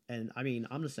done. And I mean,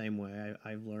 I'm the same way.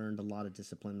 I've learned a lot of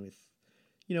discipline with,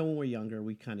 when we're younger,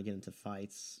 we kind of get into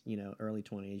fights, early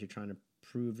 20s, you're trying to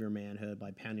prove your manhood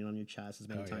by pounding on your chest as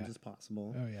many times as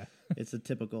possible. Oh yeah. It's a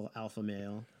typical alpha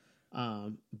male.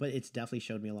 But it's definitely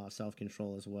showed me a lot of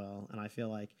self-control as well. And I feel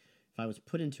like if I was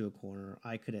put into a corner,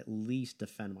 I could at least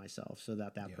defend myself so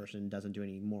that person doesn't do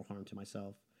any more harm to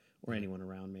myself or anyone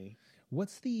around me.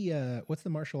 What's the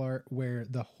martial art where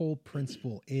the whole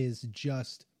principle is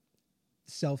just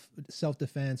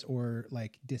self-defense or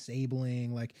like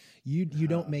disabling? Like you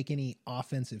don't make any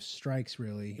offensive strikes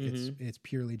really. It's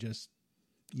purely just,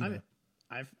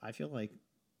 I feel like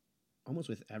almost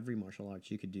with every martial arts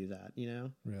you could do that,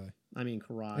 Really? I mean,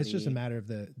 karate. It's just a matter of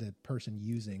the person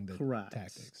using the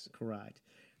tactics. Correct.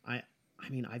 I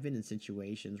mean, I've been in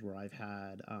situations where I've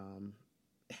had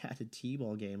a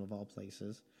T-ball game of all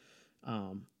places.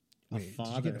 Wait, did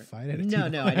you get a fight at a T-ball?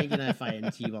 No, I didn't get in a fight in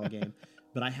a T-ball game.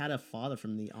 But I had a father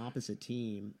from the opposite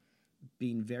team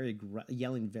being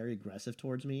yelling very aggressive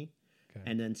towards me,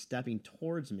 and then stepping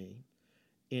towards me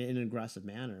in an aggressive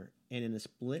manner. And in a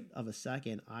split of a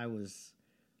second, I was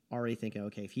already thinking,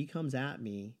 okay, if he comes at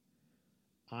me,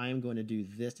 I am going to do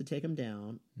this to take him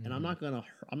down, and I'm not going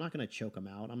to choke him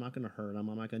out. I'm not going to hurt him.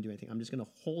 I'm not going to do anything. I'm just going to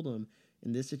hold him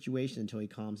in this situation until he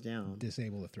calms down.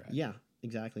 Disable the threat. Yeah,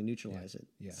 exactly. Neutralize it.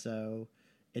 Yeah. So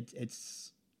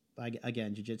it's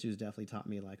again, jiu-jitsu has definitely taught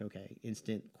me, like, okay,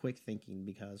 instant quick thinking,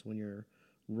 because when you're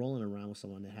rolling around with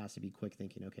someone, it has to be quick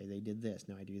thinking. Okay, they did this,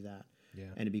 now I do that. Yeah.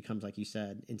 And it becomes, like you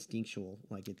said, instinctual.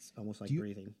 Like, it's almost like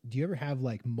breathing. Do you ever have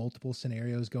like multiple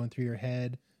scenarios going through your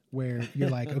head where you're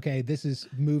like, okay, this is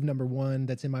move number one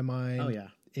that's in my mind. Oh yeah.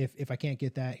 if I can't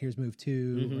get that, here's move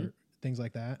 2 or things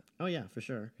like that. Oh yeah, for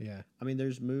sure. Yeah. I mean,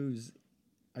 there's moves.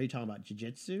 Are you talking about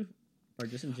jiu-jitsu or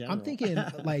just in general? I'm thinking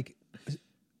like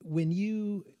when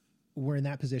you were in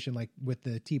that position, like with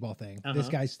the T-ball thing, this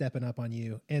guy's stepping up on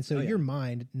you. And so your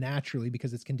mind naturally,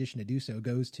 because it's conditioned to do so,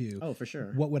 goes to, oh, for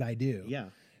sure. What would I do? Yeah.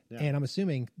 Yeah. And I'm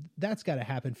assuming that's got to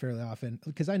happen fairly often,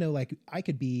 because I know like I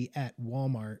could be at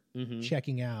Walmart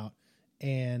checking out,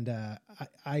 and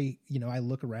I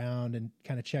look around and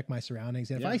kind of check my surroundings.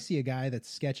 And if I see a guy that's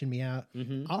sketching me out,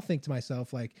 I'll think to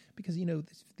myself, like, because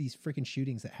these freaking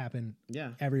shootings that happen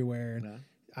everywhere.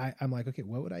 And I'm like, okay,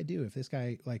 what would I do if this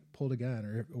guy like pulled a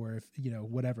gun or if,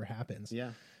 whatever happens?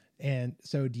 Yeah. And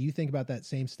so do you think about that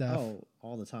same stuff? Oh,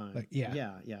 all the time. Like,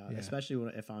 yeah.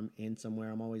 Especially if I'm in somewhere,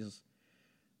 I'm always,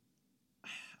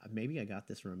 maybe I got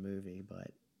this from a movie,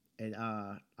 but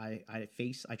I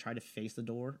try to face the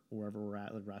door wherever we're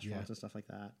at, like restaurants and stuff like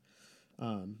that.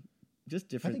 Just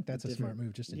different. I think that's a smart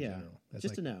move, just in general. That's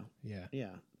just like, to know.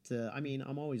 Yeah.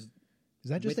 I'm always. Is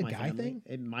that just a guy family. Thing?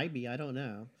 It might be. I don't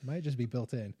know. It might just be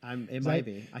built in. It might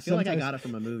be. I feel like I got it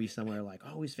from a movie somewhere. Like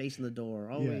always facing the door.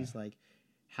 Always like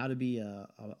how to be a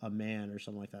man or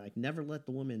something like that. Like never let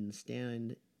the woman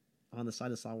stand on the side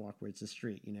of the sidewalk where it's a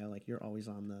street, like you're always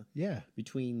on the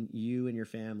between you and your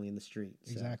family and the street.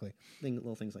 So exactly.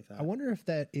 Little things like that. I wonder if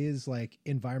that is like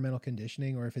environmental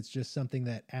conditioning, or if it's just something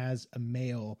that as a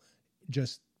male,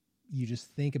 you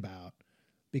just think about,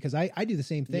 because I do the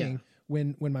same thing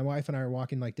when my wife and I are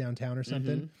walking like downtown or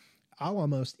something. I'll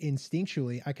almost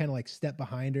instinctually, I kind of like step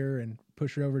behind her and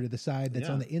push her over to the side that's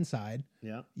on the inside.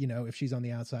 Yeah. If she's on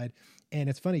the outside. And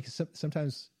it's funny because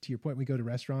sometimes, to your point, we go to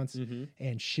restaurants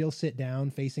and she'll sit down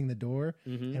facing the door,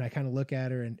 and I kind of look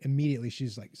at her, and immediately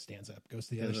she's like stands up, goes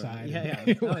to the other side.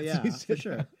 Yeah. Oh yeah, for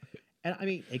sure. And I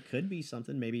mean, it could be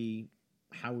something, maybe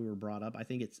how we were brought up. I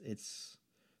think it's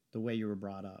the way you were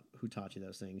brought up, who taught you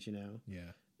those things, Yeah.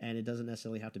 And it doesn't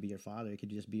necessarily have to be your father. It could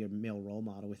just be a male role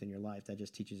model within your life that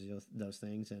just teaches you those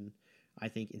things. And I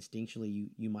think instinctually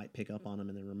you might pick up on them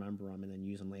and then remember them and then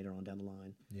use them later on down the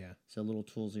line. Yeah. So little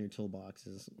tools in your toolbox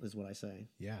is what I say.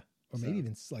 Yeah. Or maybe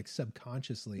even like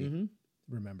subconsciously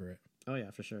remember it. Oh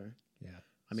yeah, for sure. Yeah.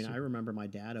 I mean, I remember my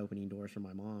dad opening doors for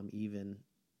my mom even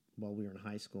while we were in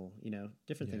high school,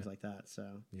 different things like that. So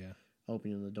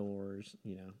opening the doors,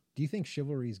 Do you think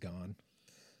chivalry's gone?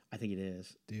 I think it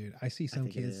is, dude. I see some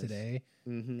kids today,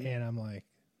 and I'm like,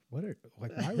 why are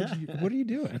you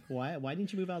doing? Why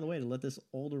didn't you move out of the way to let this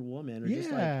older woman, or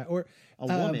just like or a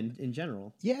woman in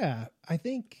general? Yeah, I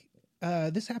think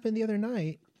this happened the other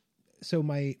night. So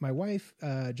my wife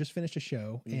just finished a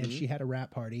show, and she had a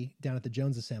rap party down at the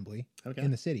Jones Assembly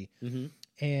in the city.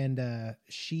 And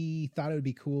she thought it would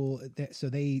be cool. So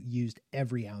they used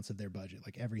every ounce of their budget,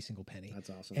 like every single penny.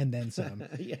 That's awesome. And then some.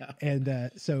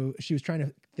 And so she was trying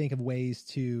to think of ways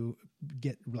to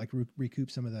get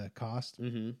recoup some of the cost.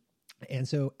 And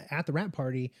so at the rap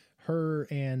party, her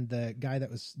and the guy that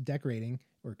was decorating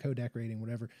or co-decorating,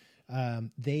 whatever,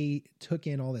 they took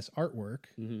in all this artwork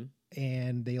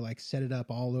and they like set it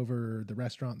up all over the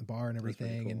restaurant, the bar, and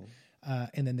everything. Cool.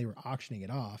 And then they were auctioning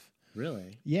it off.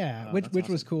 Really? Yeah, which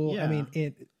awesome. Was cool. Yeah. I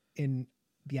mean,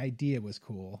 the idea was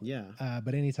cool. Yeah.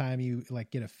 But anytime you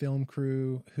like get a film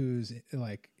crew who's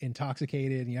like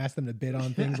intoxicated and you ask them to bid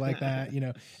on things like that,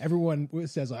 everyone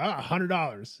says like, $100,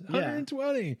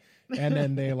 $120, and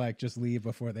then they like just leave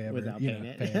before they ever without paying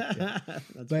it. Yeah.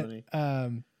 That's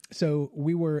funny. So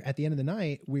we were at the end of the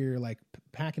night, we were like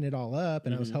packing it all up,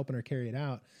 and I was helping her carry it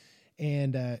out.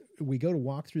 And we go to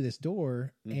walk through this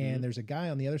door, and there's a guy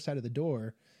on the other side of the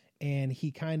door. And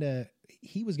he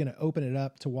was going to open it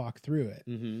up to walk through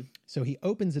it. So he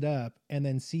opens it up and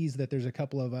then sees that there's a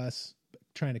couple of us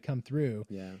trying to come through.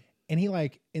 Yeah. And he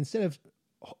instead of,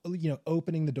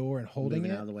 opening the door and holding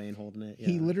it out of the way and holding it. Yeah.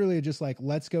 He literally just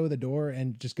lets go of the door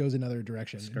and just goes another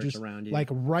direction. Skirts just around you. Like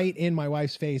right in my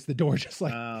wife's face, the door just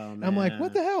I'm like,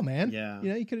 what the hell, man? Yeah.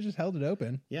 You could have just held it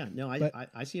open. Yeah. No,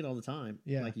 I see it all the time.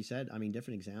 Yeah. Like you said, I mean,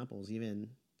 different examples, even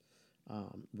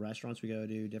restaurants we go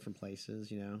to, different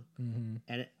places,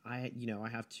 and I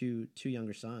have two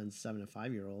younger sons, 7 and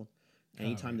 5-year-old.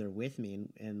 Anytime they're with me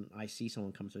and I see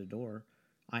someone come to the door,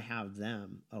 I have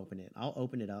them open it. I'll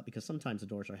open it up because sometimes the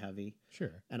doors are heavy.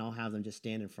 Sure. And I'll have them just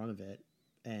stand in front of it,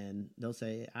 and they'll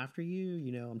say, after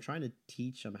you, I'm trying to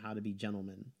teach them how to be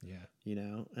gentlemen.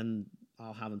 Yeah. And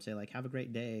I'll have them say like, have a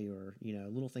great day, or,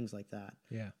 little things like that.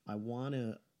 Yeah. I want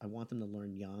them to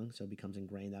learn young, so it becomes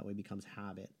ingrained. That way it becomes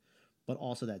habit. But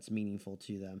also that's meaningful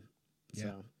to them. Yeah.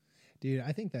 So. Dude,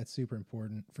 I think that's super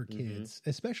important for kids,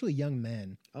 especially young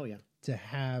men. Oh, yeah. To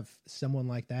have someone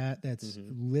like that's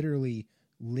literally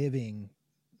living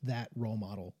that role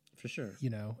model for sure. You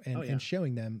know, and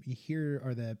showing them here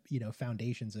are the, you know,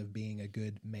 foundations of being a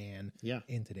good man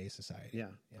in today's society.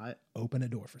 Yeah. Open a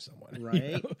door for someone. Right.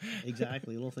 You know?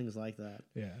 Exactly. Little things like that.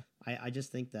 Yeah. I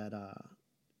just think that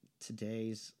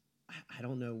today's, I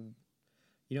don't know,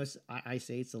 you know, I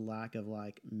say it's a lack of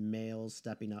like males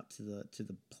stepping up to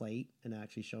the plate and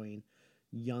actually showing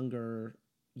younger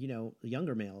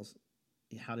males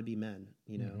how to be men,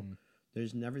 you know. Mm-hmm.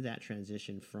 There's never that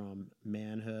transition from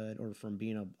manhood or from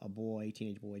being a boy,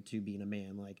 teenage boy, to being a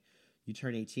man. Like, you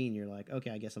turn 18, you're like,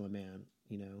 okay, I guess I'm a man,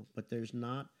 you know. But there's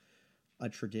not a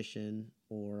tradition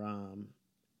or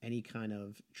any kind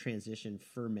of transition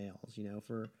for males, you know.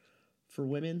 For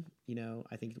women, you know,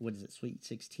 I think, what is it, Sweet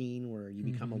 16, where you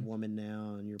become a woman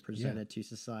now and you're presented to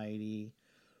society.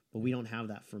 But we don't have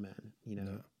that for men, you know.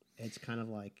 No. It's kind of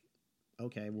like,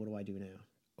 okay, what do I do now?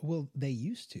 Well, they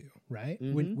used to, right?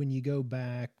 Mm-hmm. When you go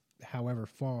back however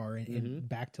far and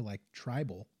back to like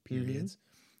tribal periods,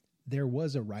 there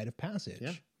was a rite of passage.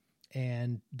 Yeah.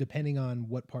 And depending on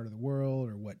what part of the world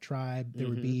or what tribe, there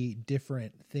would be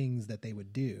different things that they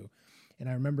would do. And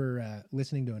I remember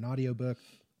listening to an audiobook,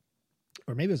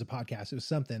 or maybe it was a podcast, it was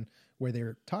something where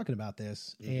they're talking about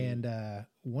this. And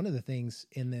one of the things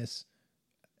in this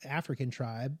African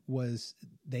tribe was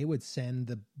they would send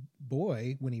the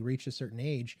boy, when he reached a certain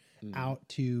age, out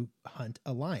to hunt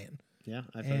a lion. Yeah,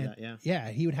 I've heard that, yeah. Yeah,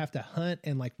 he would have to hunt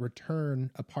and like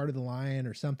return a part of the lion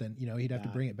or something. You know, he'd have to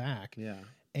bring it back. Yeah.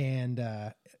 And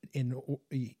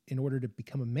in order to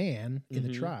become a man in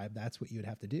the tribe, that's what you would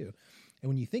have to do. And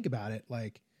when you think about it,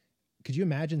 like, could you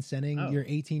imagine sending your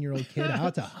 18-year-old kid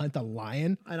out to hunt a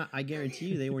lion? And I guarantee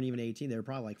you they weren't even 18. They were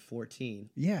probably like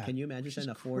 14. Yeah. Can you imagine sending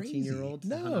a 14-year-old?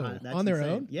 No, on their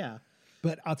own? Yeah.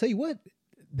 But I'll tell you what,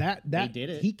 that they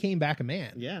did it. He came back a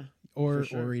man. Yeah. Or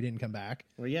he didn't come back.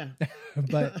 Well, yeah.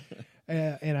 But,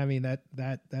 and I mean,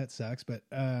 that sucks. But,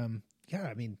 yeah,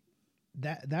 I mean,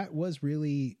 that was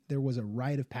really, there was a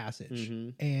rite of passage.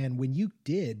 And when you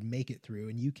did make it through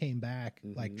and you came back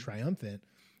like triumphant,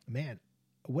 man,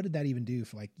 what did that even do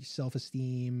for like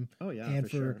self-esteem? Oh yeah, and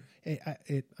for sure.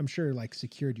 I'm sure like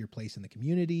secured your place in the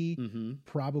community.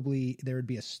 Probably there would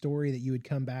be a story that you would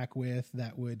come back with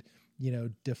that would, you know,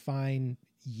 define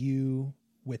you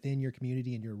within your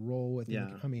community and your role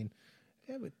within. I mean,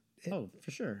 yeah, but for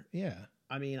sure. Yeah,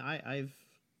 I mean,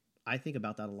 I think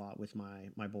about that a lot with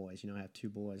my boys. You know, I have two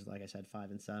boys, like I said, 5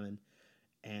 and 7,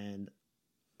 and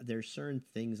there's certain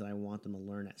things that I want them to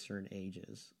learn at certain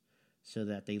ages, so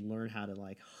that they learn how to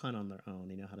like hunt on their own.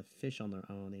 They know how to fish on their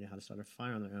own. They know how to start a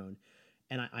fire on their own.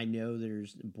 And I know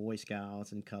there's Boy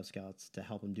Scouts and Cub Scouts to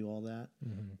help them do all that,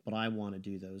 but I want to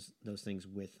do those things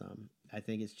with them. I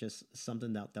think it's just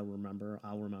something that they'll remember.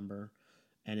 I'll remember,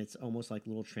 and it's almost like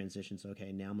little transitions.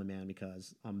 Okay, now I'm a man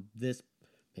because I'm this.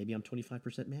 Maybe I'm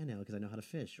 25% man now because I know how to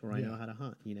fish or I know how to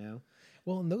hunt, you know?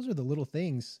 Well, and those are the little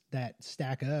things that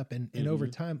stack up. And over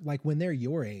time, like when they're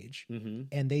your age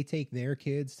and they take their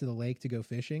kids to the lake to go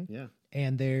fishing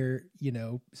and they're, you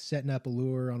know, setting up a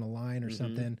lure on a line or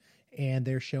something and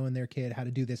they're showing their kid how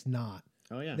to do this knot.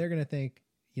 Oh, yeah. They're going to think,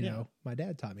 you know, my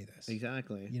dad taught me this.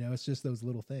 Exactly. You know, it's just those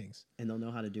little things. And they'll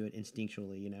know how to do it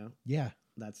instinctually, you know? Yeah.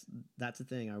 That's the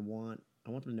thing. I want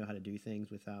them to know how to do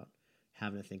things without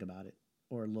having to think about it.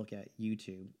 Or look at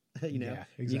YouTube, you know. Yeah,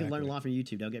 exactly. You can learn a lot from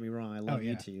YouTube. Don't get me wrong, I love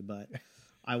YouTube, but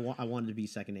I wanted to be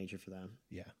second nature for them.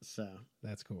 Yeah, so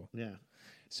that's cool. Yeah.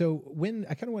 So when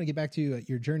I kind of want to get back to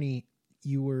your journey,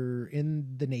 you were in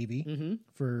the Navy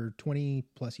for 20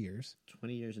 plus years.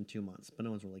 20 years and 2 months, but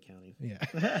no one's really counting.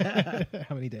 Yeah.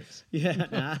 How many days?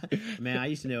 Yeah. Man, I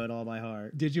used to know it all by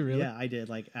heart. Did you really? Yeah, I did.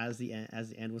 Like as the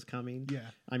end was coming. Yeah.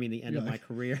 I mean, the end of my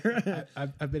career.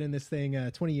 I've been in this thing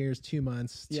 20 years, 2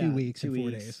 months, 2 weeks, and 4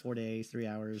 days. 4 days, 3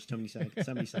 hours,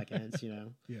 70 seconds, you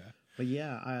know. Yeah. But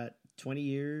yeah, 20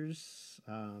 years,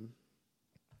 I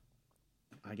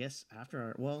guess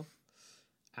after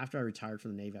I retired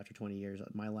from the Navy after 20 years,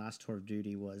 my last tour of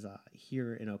duty was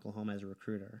here in Oklahoma as a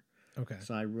recruiter. Okay.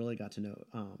 So I really got to know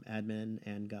admin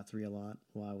and Guthrie a lot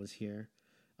while I was here,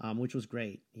 which was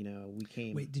great. You know, we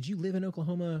came... Wait, did you live in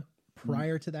Oklahoma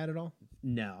prior to that at all?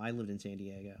 No, I lived in San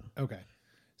Diego. Okay.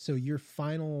 So your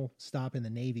final stop in the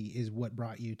Navy is what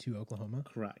brought you to Oklahoma?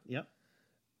 Correct. Yep.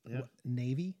 What,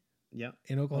 Navy? Yep.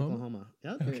 In Oklahoma?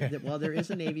 Yeah. Okay. Well, there is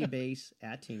a Navy base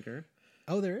at Tinker.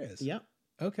 Oh, there is? Yep.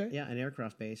 Okay. Yeah, an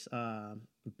aircraft base.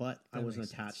 But I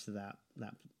wasn't attached to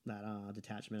that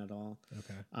detachment at all.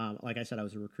 Okay. Like I said, I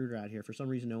was a recruiter out here. For some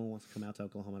reason, no one wants to come out to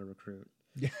Oklahoma to recruit.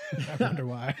 Yeah, I wonder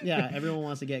why. Yeah, everyone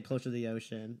wants to get closer to the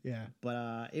ocean. Yeah.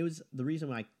 But it was the reason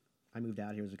why I moved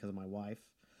out here was because of my wife.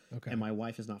 Okay. And my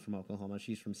wife is not from Oklahoma.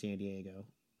 She's from San Diego.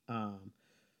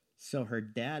 So her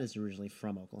dad is originally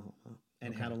from Oklahoma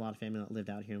and Okay. had a lot of family that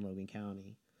lived out here in Logan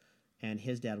County. And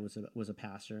his dad was a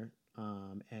pastor,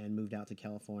 and moved out to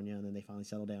California, and then they finally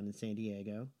settled down in San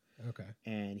Diego. Okay.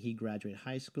 And he graduated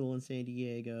high school in San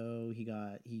Diego.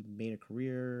 He made a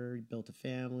career, he built a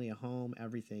family, a home,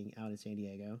 everything out in San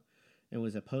Diego, and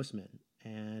was a postman.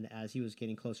 And as he was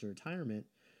getting closer to retirement,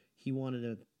 he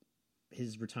wanted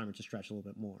his retirement to stretch a little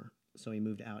bit more. So he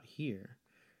moved out here.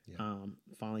 Yeah.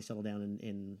 Finally settled down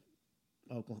in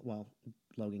Oklahoma,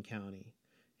 Logan County,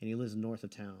 and he lives north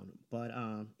of town. But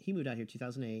he moved out here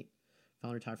 2008.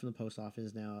 Finally retired from the post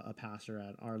office. Now a pastor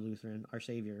at our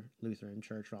Savior Lutheran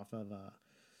Church off of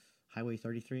Highway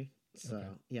 33. So Okay.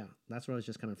 yeah, that's where I was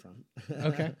just coming from.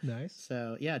 Okay. Nice.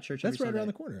 So yeah, church. That's every right Sunday. around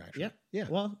the corner, actually. Yeah, Yeah.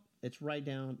 Well, it's right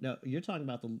down. No, you're talking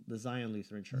about the Zion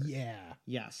Lutheran Church. Yeah.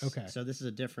 Yes. Okay. So this is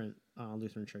a different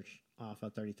Lutheran church off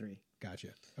of 33. Gotcha.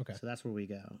 Okay. So that's where we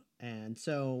go. And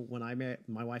so when I married,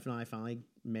 my wife and I finally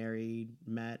married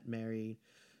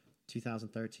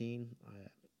 2013.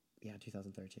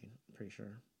 2013. Pretty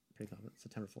sure. Pretty confident.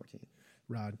 September 14th.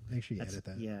 Rod, make sure you edit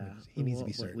that. Yeah. He needs to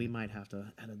be certain. We might have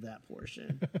to edit that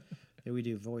portion. Maybe we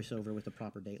do voiceover with the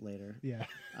proper date later. Yeah.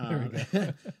 There we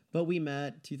go. But we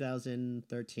met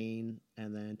 2013,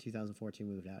 and then 2014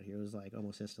 moved out here. It was like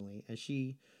almost instantly. And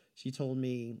she told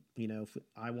me, if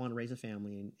I want to raise a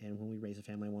family, and when we raise a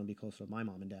family, I want to be closer to my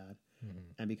mom and dad. Mm-hmm.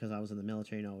 And because I was in the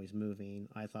military and always moving,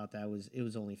 I thought it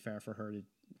was only fair for her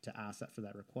to ask that for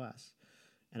that request.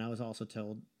 And I was also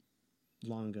told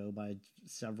long ago by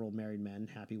several married men,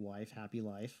 happy wife, happy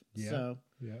life. Yeah. So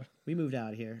Yeah. we moved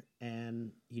out here,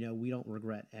 and we don't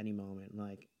regret any moment.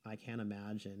 Like, I can't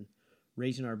imagine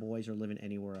raising our boys or living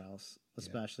anywhere else,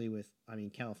 especially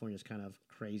California's kind of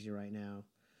crazy right now,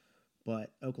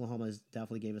 but Oklahoma has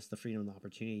definitely gave us the freedom and the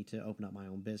opportunity to open up my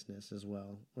own business as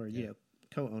well, or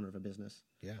co-owner of a business.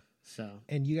 Yeah. So,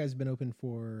 And you guys have been open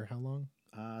for how long?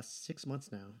 6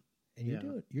 months now. And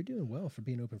you're doing well for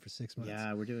being open for 6 months.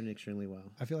 Yeah, we're doing extremely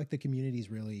well. I feel like the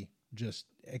community's really just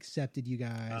accepted you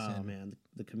guys. Oh man,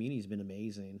 the community's been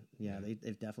amazing. Yeah, they've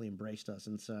definitely embraced us,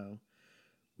 and so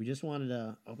we just wanted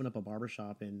to open up a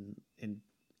barbershop in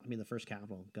the first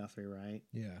capital, Guthrie, right?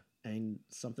 Yeah. And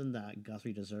something that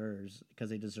Guthrie deserves, because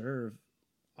they deserve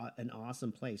an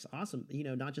awesome place. Awesome,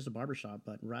 not just a barbershop,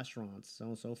 but restaurants, so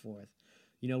on and so forth.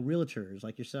 Realtors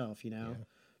like yourself,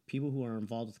 people who are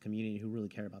involved with the community, who really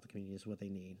care about the community, is what they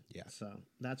need. Yeah. So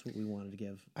that's what we wanted to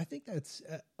give. I think that's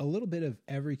a little bit of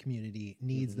every community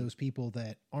needs those people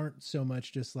that aren't so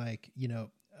much just like,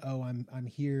 oh, I'm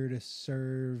here to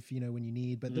serve, when you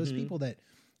need, but those people that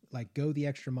like go the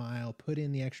extra mile, put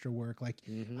in the extra work. Like,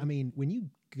 when you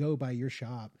go by your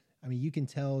shop, you can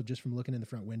tell just from looking in the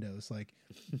front windows, like,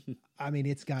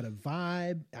 it's got a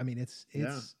vibe.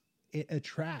 It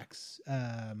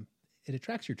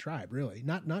attracts, your tribe, really,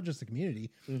 not just the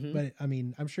community, but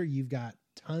I'm sure you've got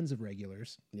tons of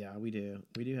regulars. Yeah, we do.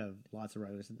 We do have lots of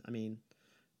regulars.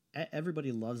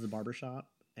 Everybody loves the barbershop,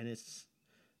 and it's,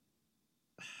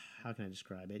 how can I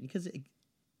describe it? Because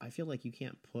I feel like you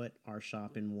can't put our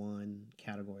shop in one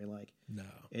category. Like, No,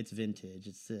 it's vintage,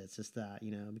 it's this, it's that,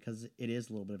 because it is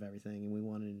a little bit of everything, and we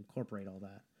want to incorporate all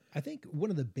that. I think one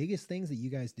of the biggest things that you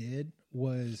guys did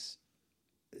was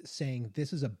saying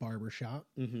this is a barbershop,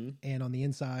 and on the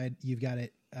inside you've got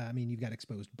it. You've got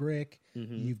exposed brick.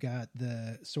 You've got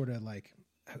the sort of like,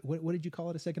 what did you call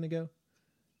it a second ago?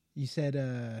 You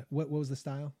said what was the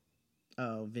style?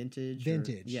 Oh, vintage.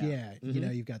 Yeah.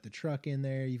 You've got the truck in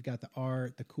there. You've got the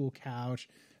art, the cool couch.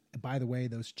 By the way,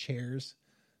 those chairs,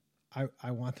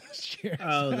 I want those chairs.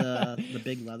 Oh, the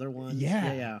big leather ones.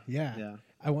 Yeah.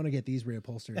 I want to get these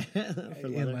reupholstered for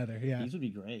in leather. Yeah, these would be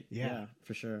great. Yeah,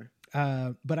 for sure.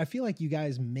 But I feel like you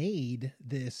guys made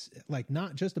this like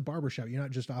not just a barbershop. You're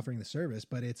not just offering the service,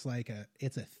 but it's like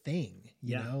it's a thing.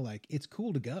 You know, like it's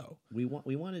cool to go. We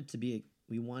wanted it to be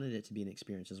an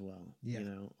experience as well. Yeah,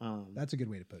 that's a good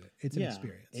way to put it. It's an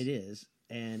experience. It is,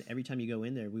 and every time you go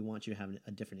in there, we want you to have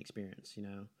a different experience.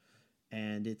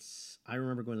 And I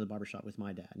remember going to the barbershop with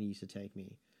my dad, and he used to take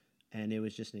me, and it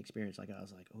was just an experience. Like, I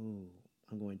was like, oh,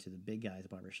 I'm going to the big guy's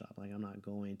barbershop. Like, I'm not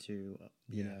going to,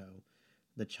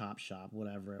 the chop shop,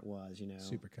 whatever it was,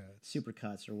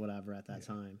 Supercuts or whatever at that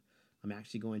time. I'm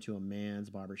actually going to a man's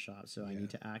barbershop, so I need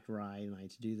to act right, and I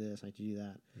need to do this, I need to do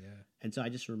that. Yeah. And so I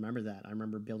just remember that. I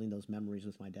remember building those memories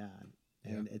with my dad.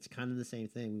 And it's kind of the same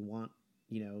thing. We want,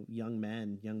 young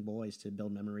men, young boys to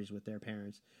build memories with their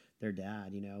parents, their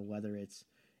dad, whether it's,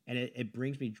 and it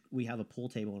brings me, we have a pool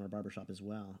table in our barbershop as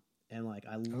well. And like,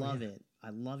 I love it. I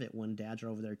love it when dads are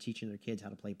over there teaching their kids how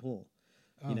to play pool.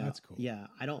 Oh, that's cool. Yeah.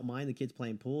 I don't mind the kids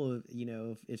playing pool,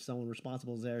 if someone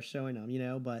responsible is there showing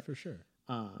them, but for sure.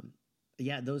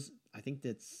 Yeah, those, I think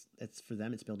it's for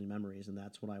them, it's building memories, and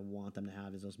that's what I want them to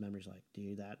have, is those memories. Like,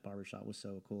 dude, that barbershop was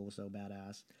so cool, was so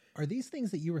badass. Are these things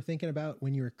that you were thinking about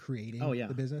when you were creating Oh, yeah,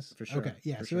 the business? for sure. Okay.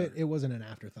 Yeah. For So sure. it wasn't an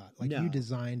afterthought. Like, No. you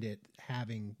designed it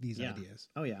having these Yeah. ideas.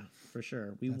 Oh yeah, for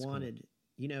sure. We That's cool. wanted,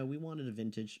 we wanted a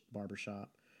vintage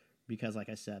barbershop because, like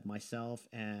I said, myself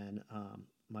and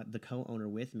the co-owner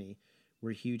with me,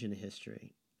 we're huge into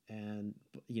history, and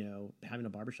having a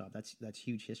barbershop, that's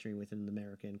huge history within the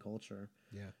American culture.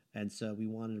 Yeah. And so we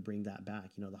wanted to bring that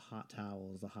back. The hot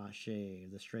towels, the hot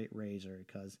shave, the straight razor,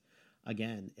 because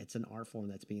again, it's an art form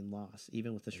that's being lost,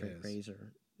 even with the straight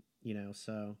razor.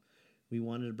 So we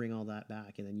wanted to bring all that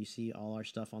back. And then you see all our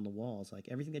stuff on the walls. Like,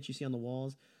 everything that you see on the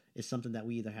walls is something that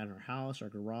we either had in our house or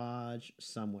garage,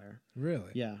 somewhere.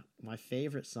 Really? Yeah. My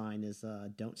favorite sign is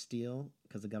 "Don't steal,"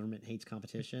 because the government hates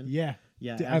competition. Yeah.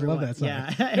 Yeah. I love that sign.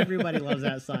 Yeah. Everybody loves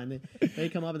that sign. They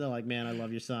come up and they're like, "Man, I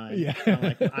love your sign." Yeah. I'm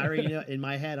like, I already know, in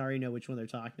my head, I already know which one they're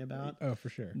talking about. Oh, for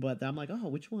sure. But I'm like, "Oh,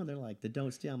 which one?" They're like, "The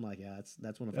don't steal." I'm like, "Yeah,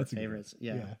 that's one of our favorites."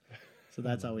 Yeah. So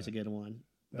that's always a good one.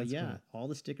 But yeah, cool. All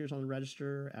the stickers on the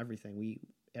register, everything.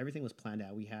 Everything was planned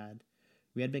out. We had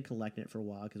been collecting it for a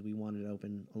while because we wanted to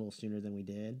open a little sooner than we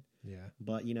did. Yeah.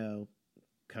 But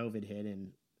COVID hit,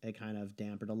 and it kind of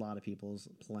dampened a lot of people's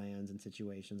plans and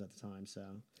situations at the time. So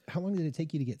how long did it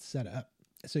take you to get set up?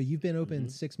 So you've been open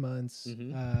 6 months,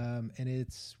 and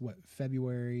it's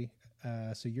February.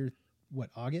 So you're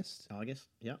August? August.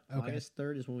 Yeah. Okay. August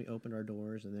 3rd is when we opened our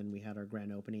doors, and then we had our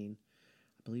grand opening.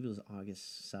 I believe it was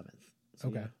August 7th. So,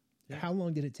 okay. Yeah. How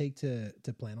long did it take to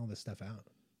plan all this stuff out?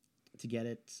 To get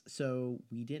it, so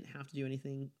we didn't have to do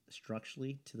anything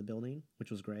structurally to the building,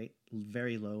 which was great.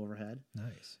 Very low overhead.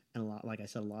 Nice. And like I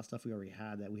said, a lot of stuff we already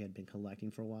had that we had been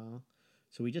collecting for a while.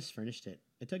 So we just finished it.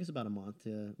 It took us about a month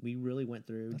we really went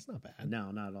through. That's not bad.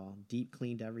 No, not at all. Deep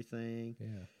cleaned everything.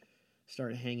 Yeah.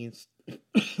 Started hanging,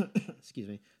 excuse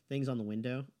me, things on the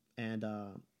window. And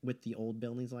with the old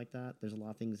buildings like that, there's a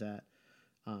lot of things that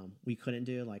we couldn't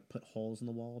do, like put holes in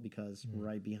the wall, because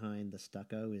right behind the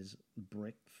stucco is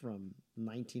brick from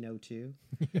 1902.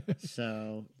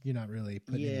 So you're not really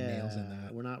putting any nails in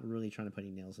that. We're not really trying to put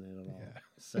any nails in it at all. Yeah.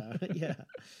 So yeah.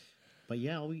 But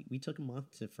yeah, we took a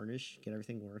month to furnish, get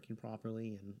everything working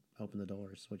properly, and open the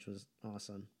doors, which was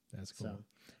awesome. That's cool. So,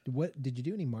 what did you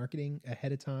do any marketing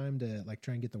ahead of time to like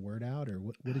try and get the word out, or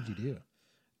what did you do?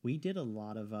 We did a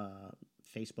lot of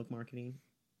Facebook marketing.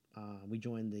 We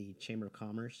joined the Chamber of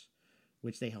Commerce,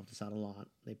 which they helped us out a lot.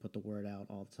 They put the word out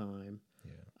all the time.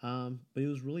 Yeah. But it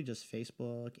was really just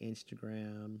Facebook,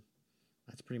 Instagram.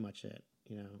 That's pretty much it,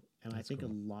 And That's I think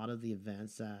cool. a lot of the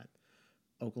events that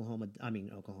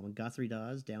Guthrie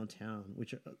does downtown,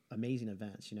 which are amazing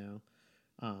events,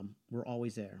 we're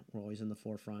always there. We're always in the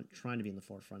forefront, trying to be in the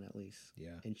forefront at least.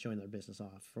 Yeah. And showing their business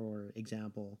off. For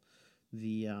example,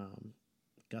 the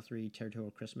Guthrie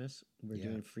Territorial Christmas, we're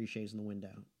doing free shaves in the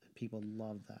window. People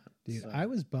love that. Dude, so. I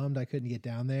was bummed I couldn't get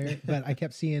down there, but I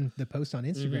kept seeing the post on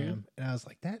Instagram, and I was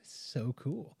like, that is so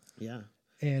cool. Yeah.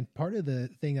 And part of the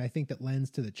thing I think that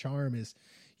lends to the charm is,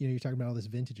 you're talking about all this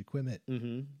vintage equipment.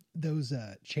 Those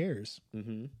chairs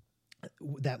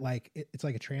that it's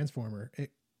like a transformer.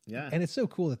 And it's so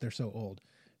cool that they're so old.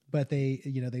 But they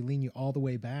lean you all the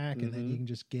way back, and then you can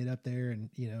just get up there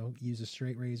and, use a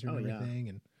straight razor and everything.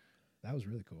 And that was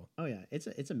really cool. Oh yeah,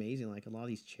 it's amazing. Like, a lot of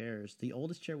these chairs, the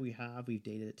oldest chair we have, we've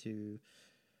dated it to,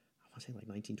 I want to say like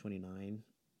 1929,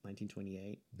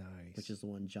 1928. Nice. Which is the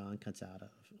one John cuts out of,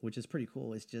 which is pretty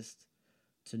cool. It's just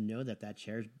to know that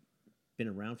chair's been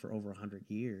around for over 100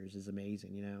 years is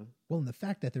amazing, Well, and the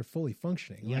fact that they're fully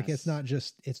functioning, yes. like it's not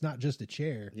just a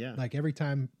chair. Yeah. Like every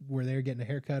time we're there getting a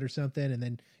haircut or something, and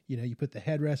then you put the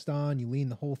headrest on, you lean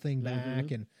the whole thing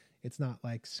back, and it's not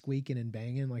like squeaking and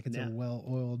banging like it's a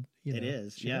well-oiled. It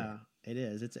is, chair. yeah, it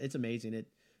is. It's amazing. It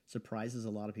surprises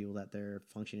a lot of people that they're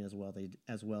functioning as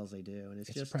well as they do, and it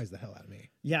just surprised the hell out of me.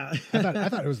 Yeah, I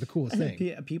thought it was the coolest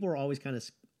thing. People are always kind of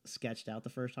sketched out the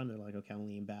first time. They're like, okay, I'm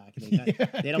leaning back.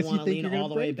 They don't want to lean all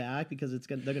the way back because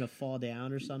they're gonna fall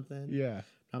down or something. Yeah,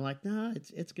 I'm like, nah,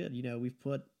 it's good.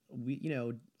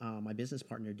 My business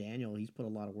partner Daniel, he's put a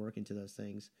lot of work into those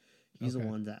things. He's the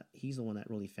one that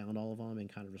really found all of them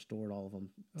and kind of restored all of them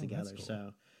together. Cool.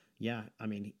 So, yeah, I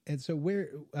mean, and so where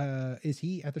is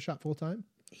he at the shop full time?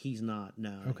 He's not.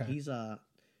 No. Okay. He's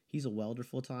a welder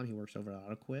full time. He works over at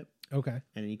AutoQuip. Okay. And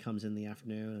then he comes in the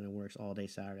afternoon and works all day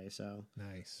Saturday. So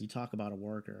nice. You talk about a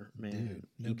worker, man. Dude,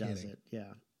 no he kidding. does it.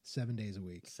 Yeah. 7 days a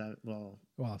week. Well,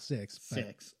 6.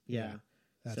 6. Yeah.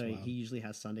 That's so wild. he usually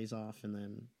has Sundays off and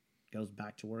then goes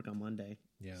back to work on Monday.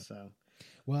 Yeah. So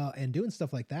Well, and doing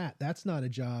stuff like that, that's not a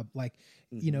job. Like,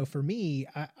 you Mhm. know, for me,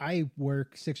 I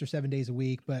work 6 or 7 days a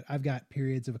week, but I've got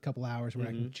periods of a couple hours where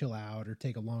I can Mhm. chill out or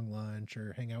take a long lunch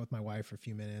or hang out with my wife for a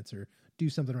few minutes or do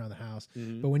something around the house.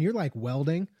 Mhm. But when you're like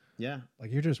welding, Yeah,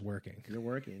 like you're just working you're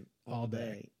working all all day.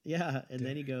 day. Yeah, and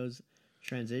then Day. he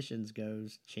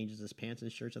changes his pants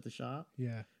and shirts at the shop,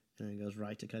 Yeah. and then goes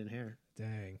right to cutting hair.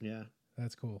 Dang. Yeah.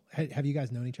 That's cool. Have you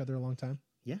guys known each other a long time?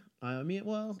 Yeah. I mean,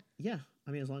 well, yeah.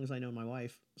 I mean, as long as I know my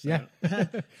wife. So.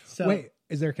 Yeah. So Wait,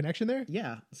 is there a connection there?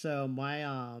 yeah. So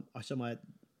my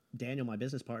Daniel, my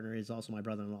business partner, is also my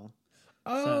brother-in-law.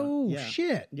 Oh, yeah.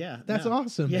 shit. Yeah. That's no.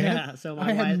 awesome, Yeah. man. So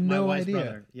I had my no wife's idea.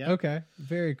 brother. Yeah. Okay.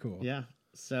 Very cool. Yeah.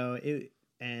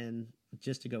 And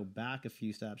just to go back a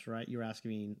few steps, right? You were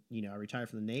asking me, I retired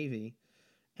from the Navy,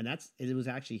 and it was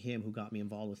actually him who got me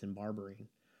involved within barbering.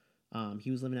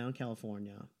 He was living out in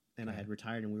California, and I had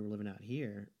retired, and we were living out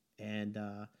here. And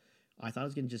I thought I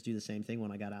was going to just do the same thing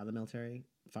when I got out of the military,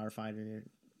 firefighter,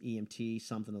 EMT,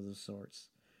 something of those sorts.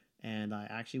 And I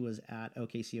actually was at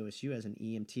OKCOSU as an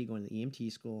EMT, going to the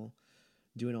EMT school,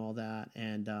 doing all that.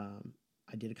 And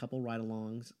I did a couple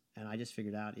ride-alongs, and I just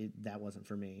figured out that wasn't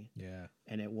for me. Yeah.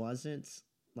 And it wasn't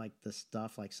like the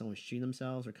stuff like someone shooting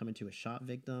themselves or coming to a shot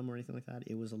victim or anything like that.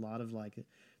 It was a lot of like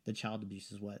the child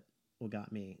abuse is what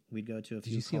got me. We'd go to a few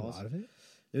Did you see calls. a lot of it?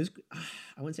 It was,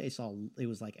 I wouldn't say I saw, it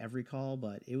was like every call,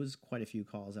 but it was quite a few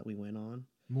calls that we went on.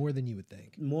 More than you would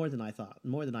think. More than I thought,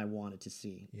 more than I wanted to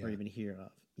see or Yeah. even hear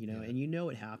of, Yeah. and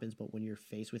it happens, but when you're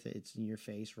faced with it, it's in your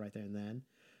face right there and then.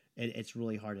 It's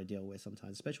really hard to deal with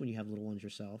sometimes, especially when you have little ones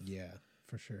yourself. Yeah,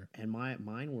 for sure. And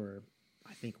mine were,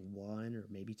 I think 1 or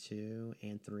maybe 2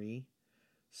 and 3.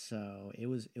 So it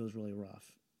was really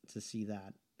rough to see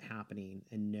that happening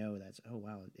and know that, oh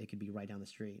wow, it could be right down the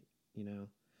street,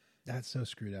 That's so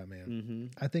screwed up, man. Mm-hmm.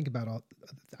 I think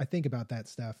about that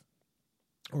stuff,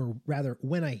 or rather,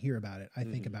 when I hear about it, I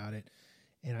think about it,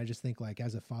 and I just think like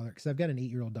as a father, because I've got an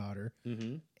 8-year-old daughter,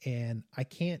 and I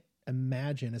can't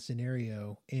imagine a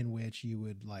scenario in which you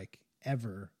would like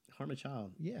ever harm a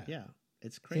child. Yeah, Yeah,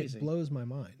 it's crazy. It blows my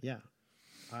mind. Yeah,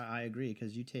 I agree,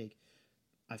 because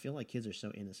I feel like kids are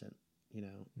so innocent.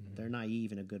 They're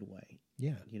naive in a good way.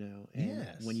 Yeah.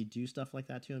 And when you do stuff like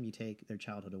that to them, you take their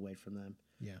childhood away from them.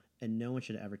 Yeah. And no one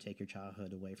should ever take your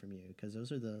childhood away from you, because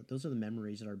those are the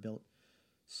memories that are built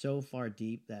so far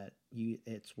deep that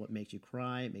it's what makes you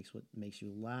cry. It makes what makes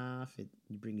you laugh. It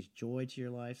brings joy to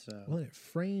your life. So Well, it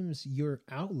frames your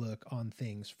outlook on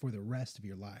things for the rest of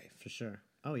your life. for sure.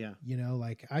 Oh yeah.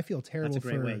 Like I feel terrible That's a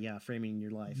great for way. Yeah. Framing your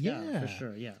life. Yeah. For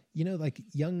sure. Yeah. Like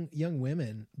young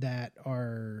women that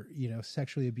are,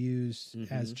 sexually abused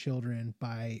as children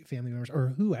by family members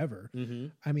or whoever. Mm-hmm.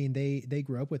 I mean, they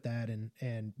grew up with that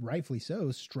and rightfully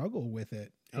so struggle with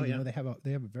it. Oh, And, yeah.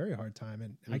 they have a very hard time,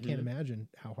 and I can't imagine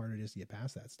how hard it is to get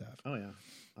past that stuff. Oh yeah.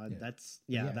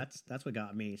 Yeah. That's what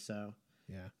got me. So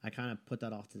Yeah. I kind of put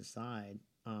that off to the side.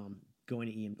 Going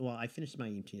to EMT. Well, I finished my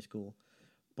EMT school,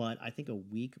 but I think a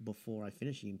week before I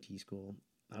finished EMT school,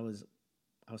 I was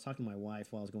talking to my wife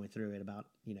while I was going through it about,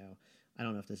 I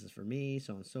don't know if this is for me,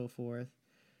 so on and so forth.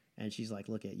 And she's like,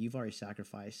 look, you've already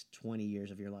sacrificed 20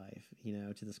 years of your life,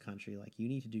 to this country. Like, you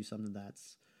need to do something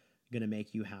that's going to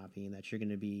make you happy and that you're going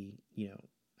to be,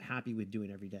 happy with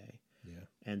doing every day. Yeah.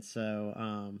 And so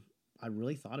I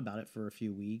really thought about it for a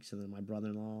few weeks. And then my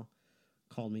brother-in-law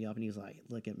called me up and he was like,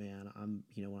 look it, man, I'm,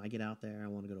 when I get out there, I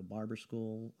want to go to barber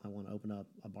school. I want to open up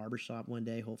a barbershop one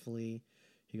day, hopefully.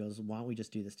 He goes, why don't we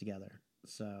just do this together?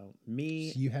 So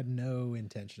you had no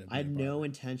intention of being I had a barber. no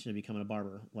intention of becoming a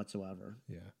barber whatsoever.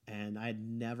 Yeah. And I had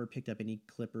never picked up any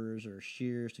clippers or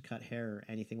shears to cut hair or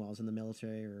anything while I was in the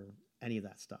military or any of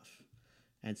that stuff.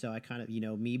 And so I kind of,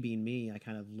 me being me, I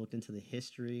kind of looked into the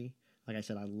history. Like I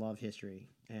said, I love history,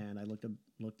 and I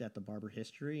looked at the barber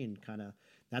history, and kind of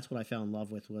that's what I fell in love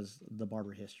with, was the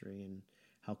barber history and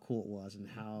how cool it was, and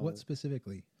how. What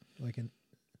specifically? Like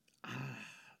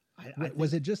I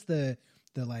was it just the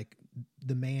like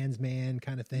the man's man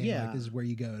kind of thing? Yeah. Like this is where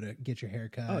you go to get your hair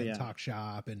cut and talk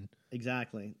shop and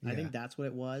exactly. Yeah. I think that's what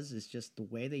it was. Is just the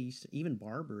way they used to, even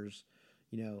barbers,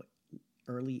 late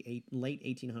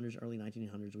 1800s, early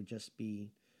 1900s would just be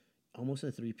almost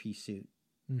a 3-piece suit.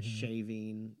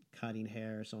 Shaving, cutting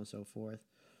hair, so on and so forth.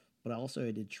 But also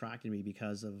it attracted me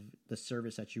because of the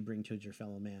service that you bring to your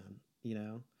fellow man,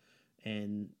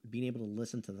 and being able to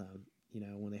listen to them,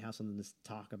 when they have something to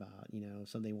talk about,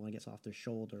 something they want to get off their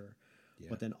shoulder,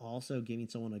 but then also giving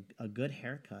someone a good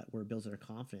haircut where it builds their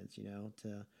confidence,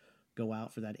 to go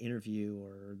out for that interview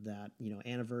or that,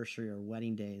 anniversary or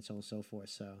wedding day and so on and so forth.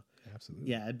 So absolutely.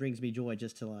 yeah, it brings me joy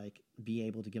just to like be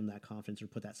able to give them that confidence or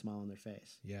put that smile on their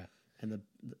face. Yeah. And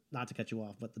not to cut you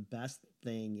off, but the best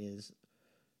thing is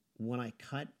when I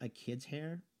cut a kid's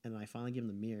hair and I finally give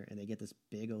them the mirror and they get this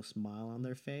big old smile on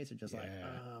their face, it's just like,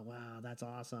 oh wow, that's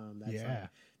awesome. That's like,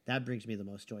 that brings me the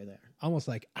most joy there. Almost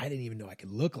like I didn't even know I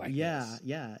could look like this.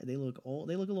 Yeah. They look old.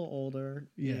 They look a little older.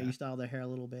 You know, you style their hair a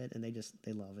little bit, and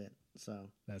they love it.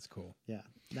 So that's cool. Yeah,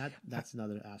 that's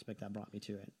another aspect that brought me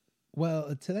to it.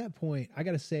 Well, to that point, I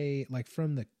got to say, like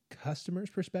from the customer's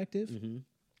perspective,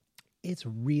 it's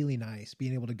really nice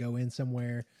being able to go in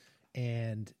somewhere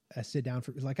and sit down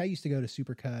for, like I used to go to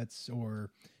Supercuts or,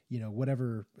 you know,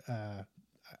 whatever, I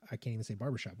can't even say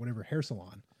barbershop, whatever hair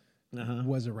salon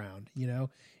was around, you know?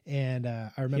 And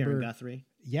I remember here in Guthrie.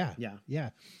 Yeah.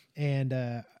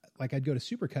 And like I'd go to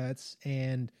Supercuts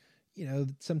and, you know,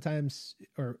 sometimes,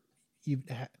 or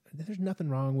there's nothing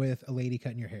wrong with a lady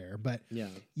cutting your hair, but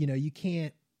you know, you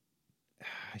can't,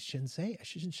 I shouldn't say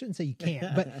you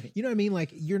can't, but you know what I mean? Like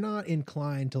you're not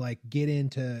inclined to like get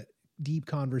into deep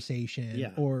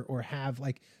conversation or have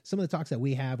like some of the talks that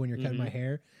we have when you're cutting my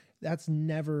hair. That's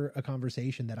never a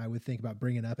conversation that I would think about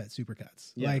bringing up at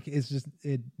Supercuts. Like it's just,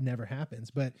 it never happens,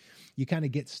 but you kind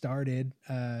of get started,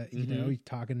 you know,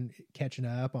 talking, catching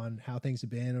up on how things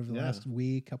have been over the last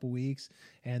couple weeks.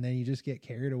 And then you just get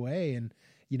carried away and,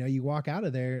 you know, you walk out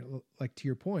of there, like to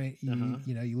your point, you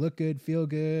know, you look good, feel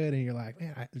good. And you're like,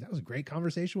 man, that was a great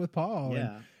conversation with Paul.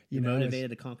 Yeah. And, you're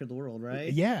motivated to conquer the world,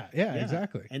 right? Yeah,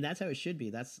 exactly. And that's how it should be.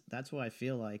 That's why I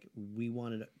feel like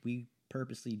we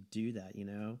purposely do that, you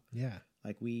know? Yeah.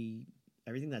 Like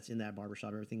everything that's in that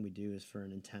barbershop, everything we do is for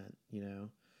an intent, you know?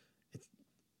 It's,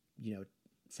 you know,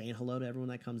 saying hello to everyone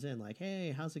that comes in, like,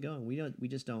 hey, how's it going? We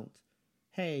just don't,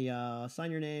 hey,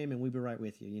 sign your name and we'll be right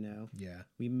with you, you know? Yeah.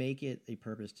 We make it a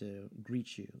purpose to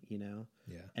greet you, you know?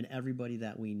 Yeah. And everybody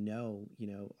that we know, you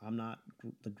know, I'm not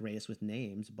the greatest with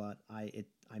names, but I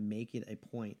make it a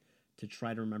point to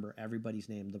try to remember everybody's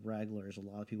name, the regulars, a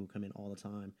lot of people come in all the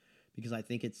time, because I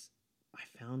think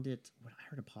I found it, I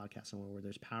heard a podcast somewhere where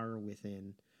there's power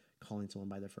within calling someone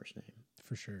by their first name.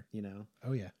 For sure. You know?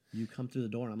 Oh, yeah. You come through the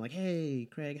door and I'm like, hey,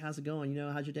 Craig, how's it going? You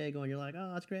know, how's your day going? You're like,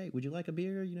 oh, that's great. Would you like a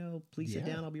beer? You know, please sit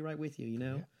down. I'll be right with you, you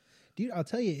know? Yeah. Dude, I'll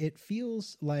tell you, it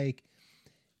feels like,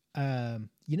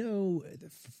 you know,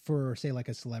 for say like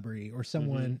a celebrity or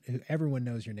someone who everyone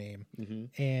knows your name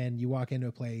and you walk into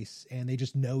a place and they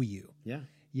just know you. Yeah.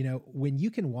 You know, when you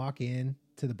can walk in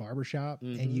to the barbershop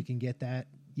and you can get that,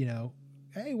 you know,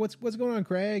 hey, what's going on,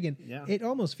 Craig? And it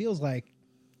almost feels like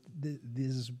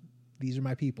these are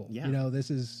my people. Yeah. You know, this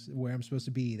is where I'm supposed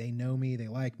to be. They know me. They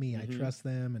like me. I trust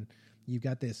them. And you've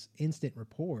got this instant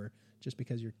rapport just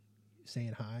because you're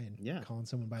saying hi and calling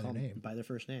someone by their name. By their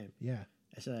first name. Yeah.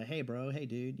 I said, hey, bro. Hey,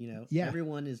 dude. You know,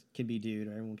 everyone can be dude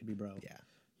or everyone can be bro. Yeah.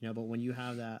 You know, but when you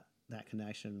have that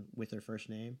connection with their first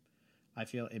name, I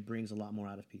feel it brings a lot more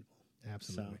out of people.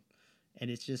 Absolutely. So, and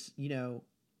it's just, you know,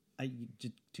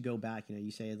 to go back, you know,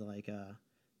 you say like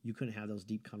you couldn't have those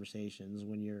deep conversations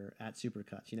when you're at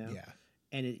Supercuts, you know? Yeah.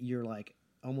 And you're like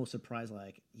almost surprised,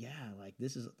 like, like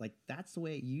this is like, that's the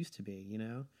way it used to be, you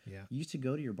know? Yeah. You used to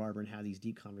go to your barber and have these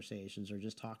deep conversations or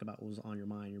just talk about what was on your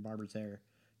mind. Your barber's there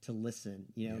to listen,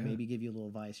 you know, maybe give you a little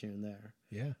advice here and there.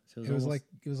 Yeah. So it was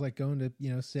like going to,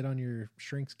 you know, sit on your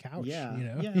shrink's couch, you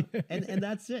know? Yeah. And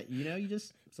that's it. You know,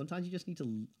 sometimes you just need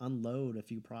to unload a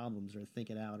few problems or think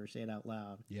it out or say it out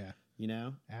loud. Yeah. You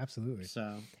know? Absolutely.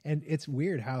 So, and it's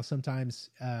weird how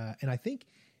sometimes, and I think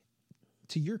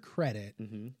to your credit,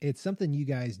 it's something you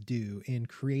guys do in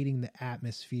creating the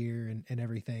atmosphere and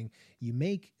everything. You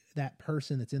make that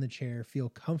person that's in the chair feel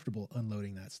comfortable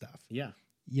unloading that stuff. Yeah.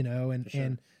 You know,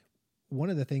 and one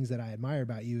of the things that I admire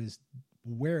about you is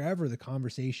wherever the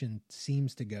conversation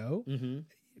seems to go,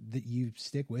 that you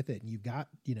stick with it and you've got,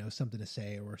 you know, something to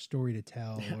say or a story to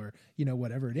tell or, you know,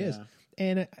 whatever it is.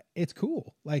 And it's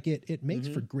cool. Like it makes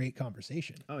for great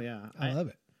conversation. Oh yeah. I love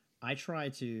it. I try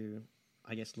to,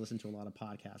 I guess, listen to a lot of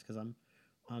podcasts because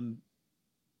I'm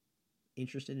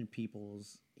interested in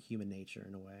people's human nature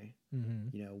in a way,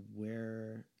 you know,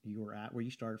 where you're at, where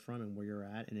you started from and where you're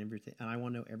at and everything. And I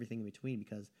want to know everything in between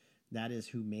because that is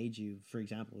who made you, for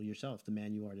example, yourself, the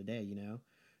man you are today, you know,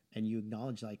 and you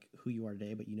acknowledge like who you are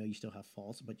today, but you know, you still have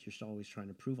faults, but you're still always trying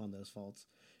to improve on those faults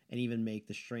and even make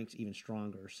the strengths even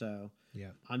stronger. So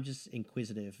I'm just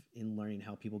inquisitive in learning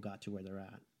how people got to where they're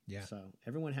at. Yeah. So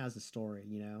everyone has a story,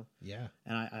 you know? Yeah.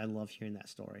 And I love hearing that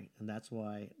story. And that's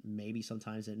why maybe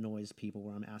sometimes it annoys people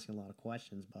where I'm asking a lot of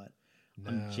questions, but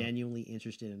I'm genuinely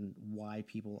interested in why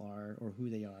people are or who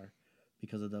they are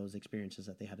because of those experiences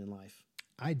that they had in life.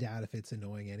 I doubt if it's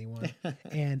annoying anyone.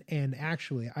 and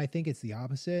actually, I think it's the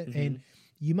opposite. And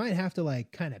you might have to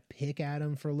like kind of pick at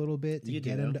them for a little bit to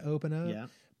get them to open up. Yeah.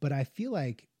 But I feel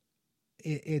like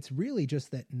it's really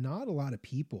just that not a lot of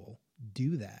people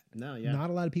do that. No, yeah. Not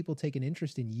a lot of people take an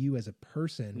interest in you as a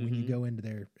person when you go into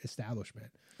their establishment.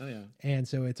 Oh, yeah. And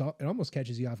so it almost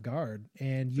catches you off guard,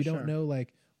 and you don't know,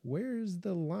 like, where's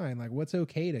the line? Like, what's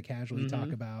okay to casually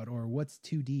talk about, or what's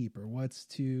too deep, or what's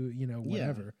too,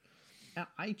 whatever. Yeah.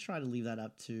 I try to leave that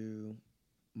up to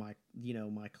my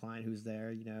client who's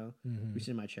there, who's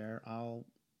in my chair. I'll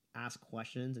ask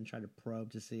questions and try to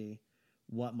probe to see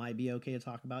what might be okay to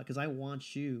talk about, because I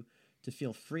want you to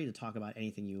feel free to talk about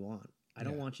anything you want. I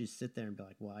don't want you to sit there and be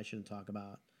like, well, I shouldn't talk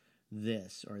about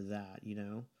this or that,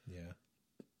 Yeah.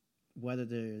 Whether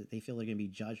they feel they're going to be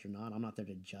judged or not, I'm not there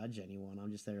to judge anyone.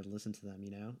 I'm just there to listen to them,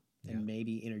 and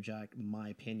maybe interject my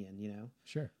opinion,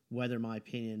 Sure. Whether my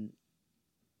opinion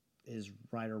is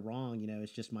right or wrong,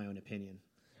 it's just my own opinion.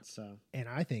 So, and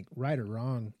I think right or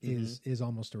wrong is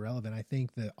almost irrelevant. I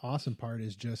think the awesome part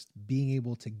is just being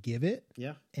able to give it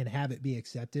and have it be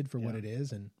accepted for what it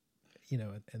is. And,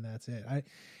 and that's it.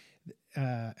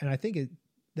 And I think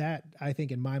I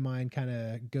think in my mind kind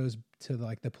of goes to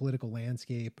like the political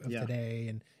landscape of today.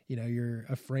 And, you're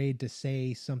afraid to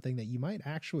say something that you might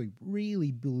actually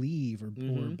really believe or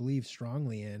believe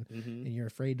strongly in. And you're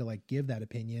afraid to like give that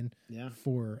opinion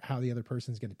for how the other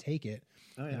person's going to take it.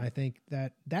 Oh, yeah. And I think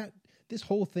that this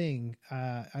whole thing,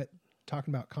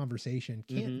 talking about conversation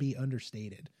can't be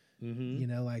understated.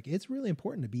 Like, it's really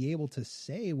important to be able to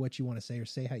say what you want to say or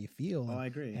say how you feel. I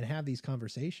agree. And have these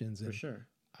conversations. For sure.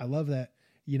 I love that.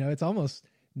 It's almost,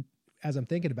 as I'm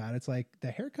thinking about it, it's like the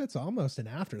haircut's almost an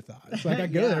afterthought. It's like I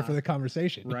go there for the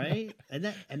conversation. Right. And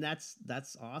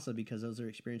that's awesome, because those are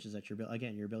experiences that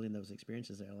you're building those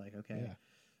experiences there. Like, okay,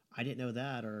 I didn't know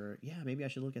that, or maybe I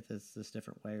should look at this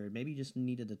different way, or maybe you just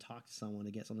needed to talk to someone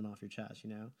to get something off your chest,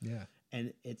 Yeah.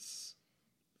 And it's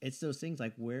those things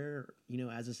like where,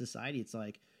 as a society, it's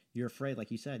like you're afraid,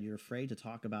 like you said, you're afraid to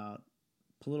talk about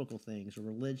political things or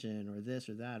religion or this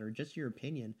or that, or just your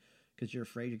opinion, because you're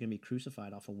afraid you're going to be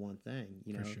crucified off of one thing,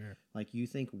 For sure. Like you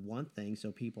think one thing,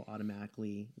 so people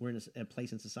automatically, we're in a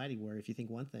place in society where if you think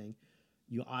one thing,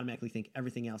 you automatically think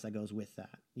everything else that goes with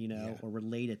that, or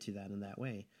related to that in that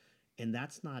way. And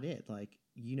that's not it. Like,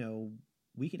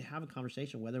 we could have a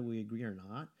conversation, whether we agree or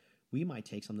not. We might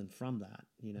take something from that,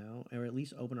 or at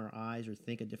least open our eyes or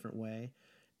think a different way.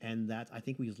 And that, I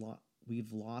think we've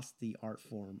lost the art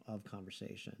form of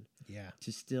conversation. Yeah.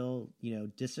 To still,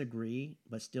 disagree,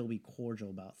 but still be cordial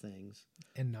about things.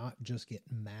 And not just get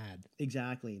mad.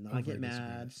 Exactly. Not get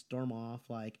mad, storm off.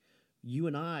 Like, you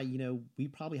and I, we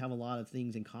probably have a lot of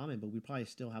things in common, but we probably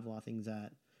still have a lot of things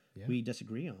that we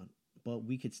disagree on. But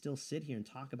we could still sit here and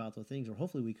talk about those things, or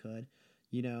hopefully we could,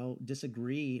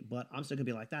 disagree, but I'm still gonna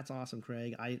be like, that's awesome,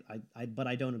 Craig. But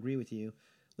I don't agree with you.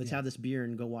 Let's have this beer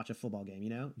and go watch a football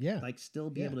game, Yeah. Like, still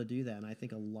be able to do that. And I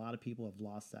think a lot of people have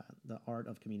lost that, the art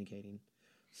of communicating.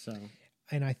 So.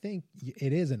 And I think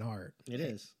it is an art. It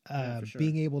is. For sure.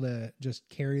 Being able to just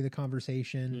carry the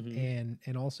conversation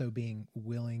and also being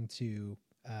willing to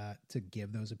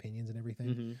give those opinions and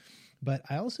everything. But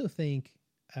I also think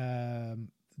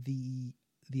the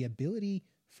ability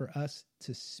for us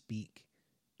to speak,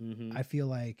 I feel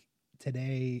like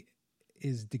today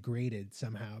is degraded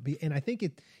somehow. And I think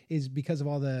it is because of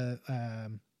all the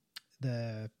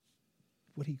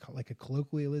what do you call it, like a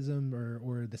colloquialism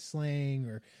or the slang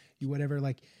or whatever.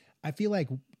 Like, I feel like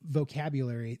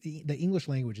vocabulary, the English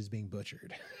language is being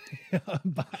butchered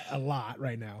by a lot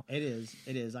right now. It is.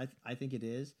 I think it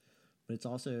is, but it's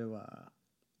also,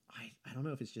 I don't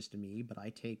know if it's just to me, but I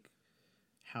take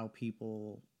how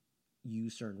people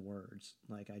use certain words.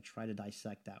 Like, I try to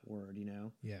dissect that word,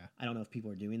 Yeah. I don't know if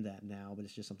people are doing that now, but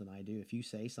it's just something I do. If you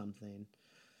say something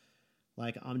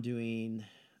like, I'm doing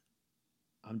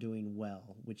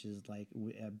well, which is like,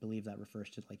 I believe that refers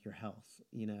to like your health,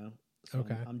 So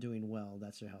okay. I'm doing well.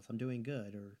 That's your health. I'm doing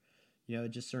good. Or,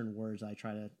 just certain words I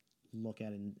try to look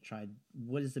at and try,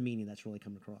 what is the meaning that's really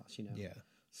coming across, Yeah.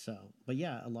 So, but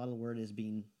yeah, a lot of the word is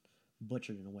being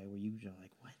butchered in a way where you're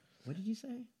like, what did you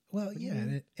say? Well, yeah.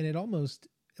 And it almost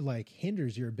like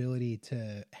hinders your ability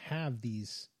to have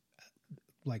these,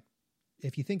 like,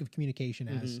 if you think of communication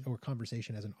as, or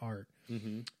conversation as an art,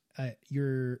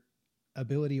 your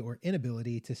ability or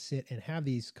inability to sit and have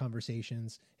these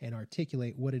conversations and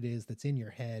articulate what it is that's in your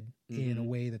head in a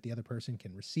way that the other person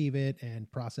can receive it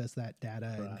and process that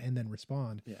data and then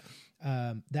respond.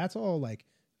 Yeah. That's all like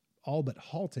all but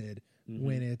halted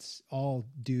when it's all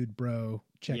dude, bro,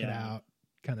 check it out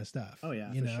kind of stuff. Oh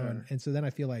yeah. You know? Sure. And so then I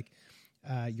feel like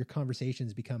your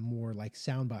conversations become more like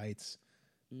sound bites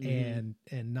and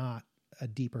not a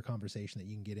deeper conversation that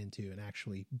you can get into and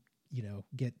actually,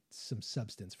 get some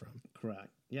substance from. Correct.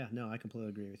 Yeah, no, I completely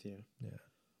agree with you. Yeah.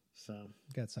 So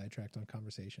got sidetracked on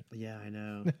conversation. yeah, I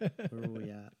know. Where were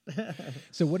we at?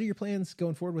 So what are your plans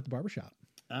going forward with the barbershop?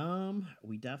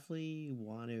 We definitely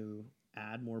want to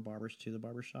add more barbers to the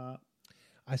barbershop.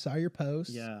 I saw your post.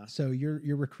 Yeah. So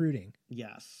you're recruiting.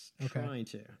 Yes. Okay. Trying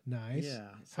to. Nice. Yeah.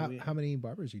 So How many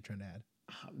barbers are you trying to add?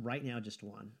 right now, just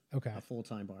one. Okay. A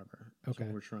full-time barber. That's Okay.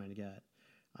 what we're trying to get.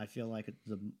 I feel like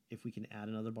if we can add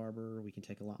another barber, we can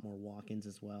take a lot more walk-ins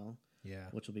as well. Yeah.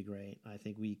 Which will be great. I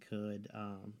think we could,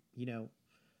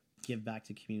 give back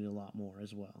to the community a lot more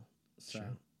as well. So,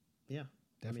 Sure. yeah,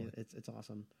 Definitely. I mean, it's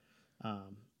awesome.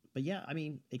 But yeah, I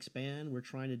mean, expand. We're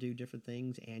trying to do different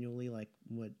things annually, like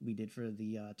what we did for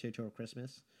the Territorial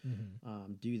Christmas.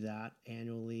 Mm-hmm. Do that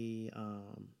annually.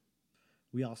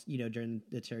 We also, during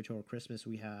the Territorial Christmas,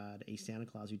 we had a Santa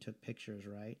Claus who took pictures,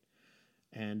 right?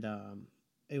 And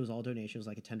it was all donation. It was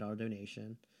like a $10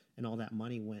 donation. And all that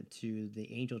money went to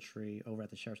the angel tree over at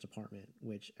the sheriff's department,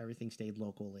 which everything stayed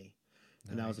locally.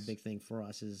 And that was a big thing for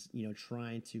us is,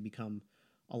 trying to become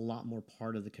a lot more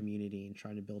part of the community and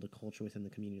trying to build a culture within the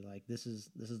community. Like this is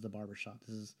the barbershop.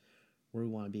 This is where we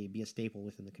want to be a staple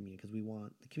within the community because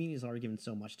the community has already given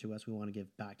so much to us. We want to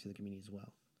give back to the community as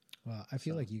well. Well, I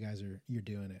feel like you guys you're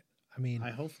doing it. I mean,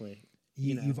 hopefully.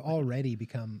 You've already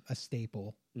become a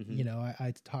staple. Mm-hmm.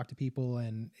 I talk to people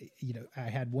and, I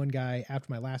had one guy after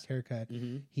my last haircut,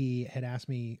 Mm-hmm. he had asked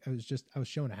me, I was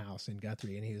showing a house in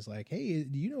Guthrie and he was like, "Hey,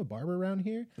 do you know a barber around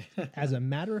here?" As a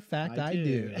matter of fact, I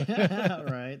do.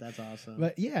 Right. That's awesome.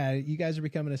 But yeah, you guys are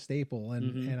becoming a staple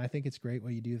and, Mm-hmm. and I think it's great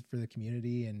what you do for the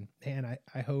community. And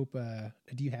I hope,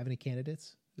 do you have any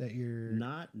candidates that you're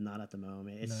not at the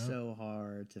moment. It's so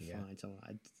hard to find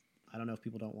someone. I don't know if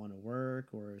people don't want to work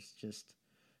or it's just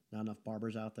not enough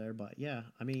barbers out there. But yeah,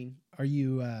 I mean, are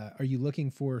you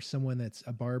looking for someone that's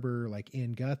a barber like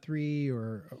in Guthrie,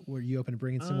 or were you open to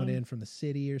bringing someone in from the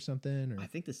city or something? Or I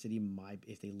think the city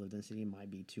if they lived in the city,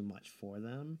 might be too much for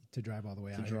them to drive all the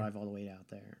way out. All the way out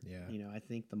there. Yeah, I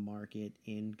think the market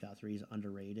in Guthrie is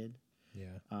underrated.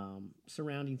 Yeah.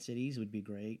 Surrounding cities would be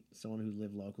great. Someone who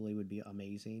lived locally would be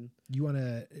amazing. Do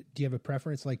you have a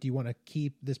preference? Like, do you want to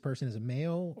keep this person as a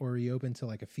male, or are you open to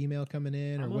like a female coming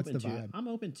in, or what's the vibe? I'm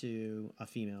open to a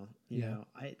female.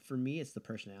 For me, it's the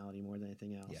personality more than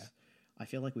anything else. Yeah. I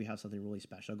feel like we have something really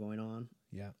special going on.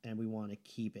 Yeah. And we want to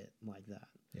keep it like that.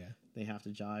 Yeah. They have to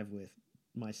jive with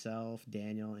myself,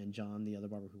 Daniel, and John, the other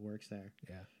barber who works there.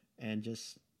 Yeah. And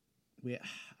just, I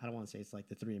don't want to say it's like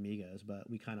the three amigos, but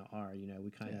we kind of are, we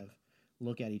kind of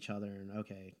look at each other and,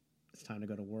 okay, it's time to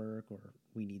go to work, or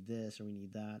we need this or we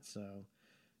need that. So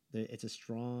it's a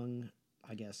strong,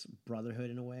 I guess,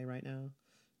 brotherhood in a way right now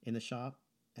in the shop.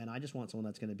 And I just want someone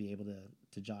that's going to be able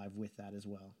to jive with that as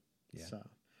well. Yeah. So,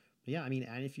 but yeah, I mean,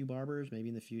 adding a few barbers, maybe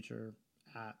in the future,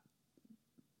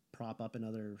 prop up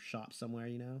another shop somewhere,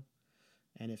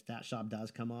 and if that shop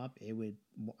does come up,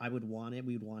 I would want it.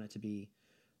 We would want it to be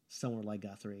somewhere like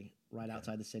Guthrie, right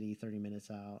outside the city, 30 minutes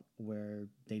out, where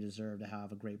they deserve to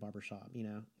have a great barbershop,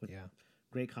 with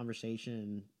great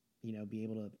conversation, and, be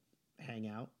able to hang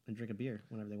out and drink a beer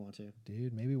whenever they want to.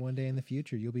 Dude, maybe one day in the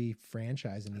future you'll be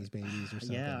franchising these babies or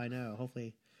something. Yeah, I know.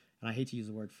 Hopefully. And I hate to use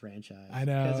the word franchise. I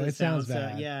know. It sounds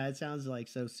bad. It sounds like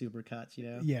so super cuts,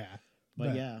 Yeah.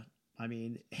 But yeah, I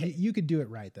mean. You could do it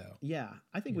right, though. Yeah,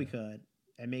 I think we could.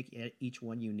 And make each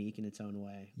one unique in its own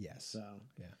way. Yes. So,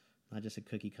 yeah. Not just a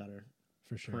cookie cutter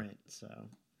for sure print. So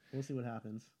we'll see what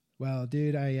happens. Well,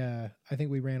 dude, I think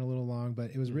we ran a little long,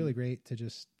 but it was really great to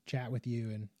just chat with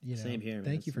you. And Same here, man.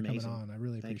 Thank you for coming on. I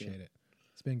really appreciate it.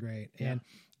 It's been great. Yeah. And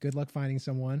good luck finding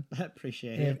someone. I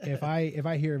appreciate it. If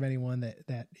I hear of anyone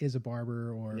that is a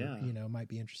barber or might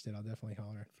be interested, I'll definitely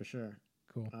holler. For sure.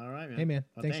 Cool. All right, man. Hey, man.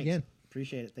 Thanks again.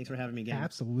 Appreciate it. Thanks for having me again.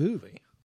 Absolutely.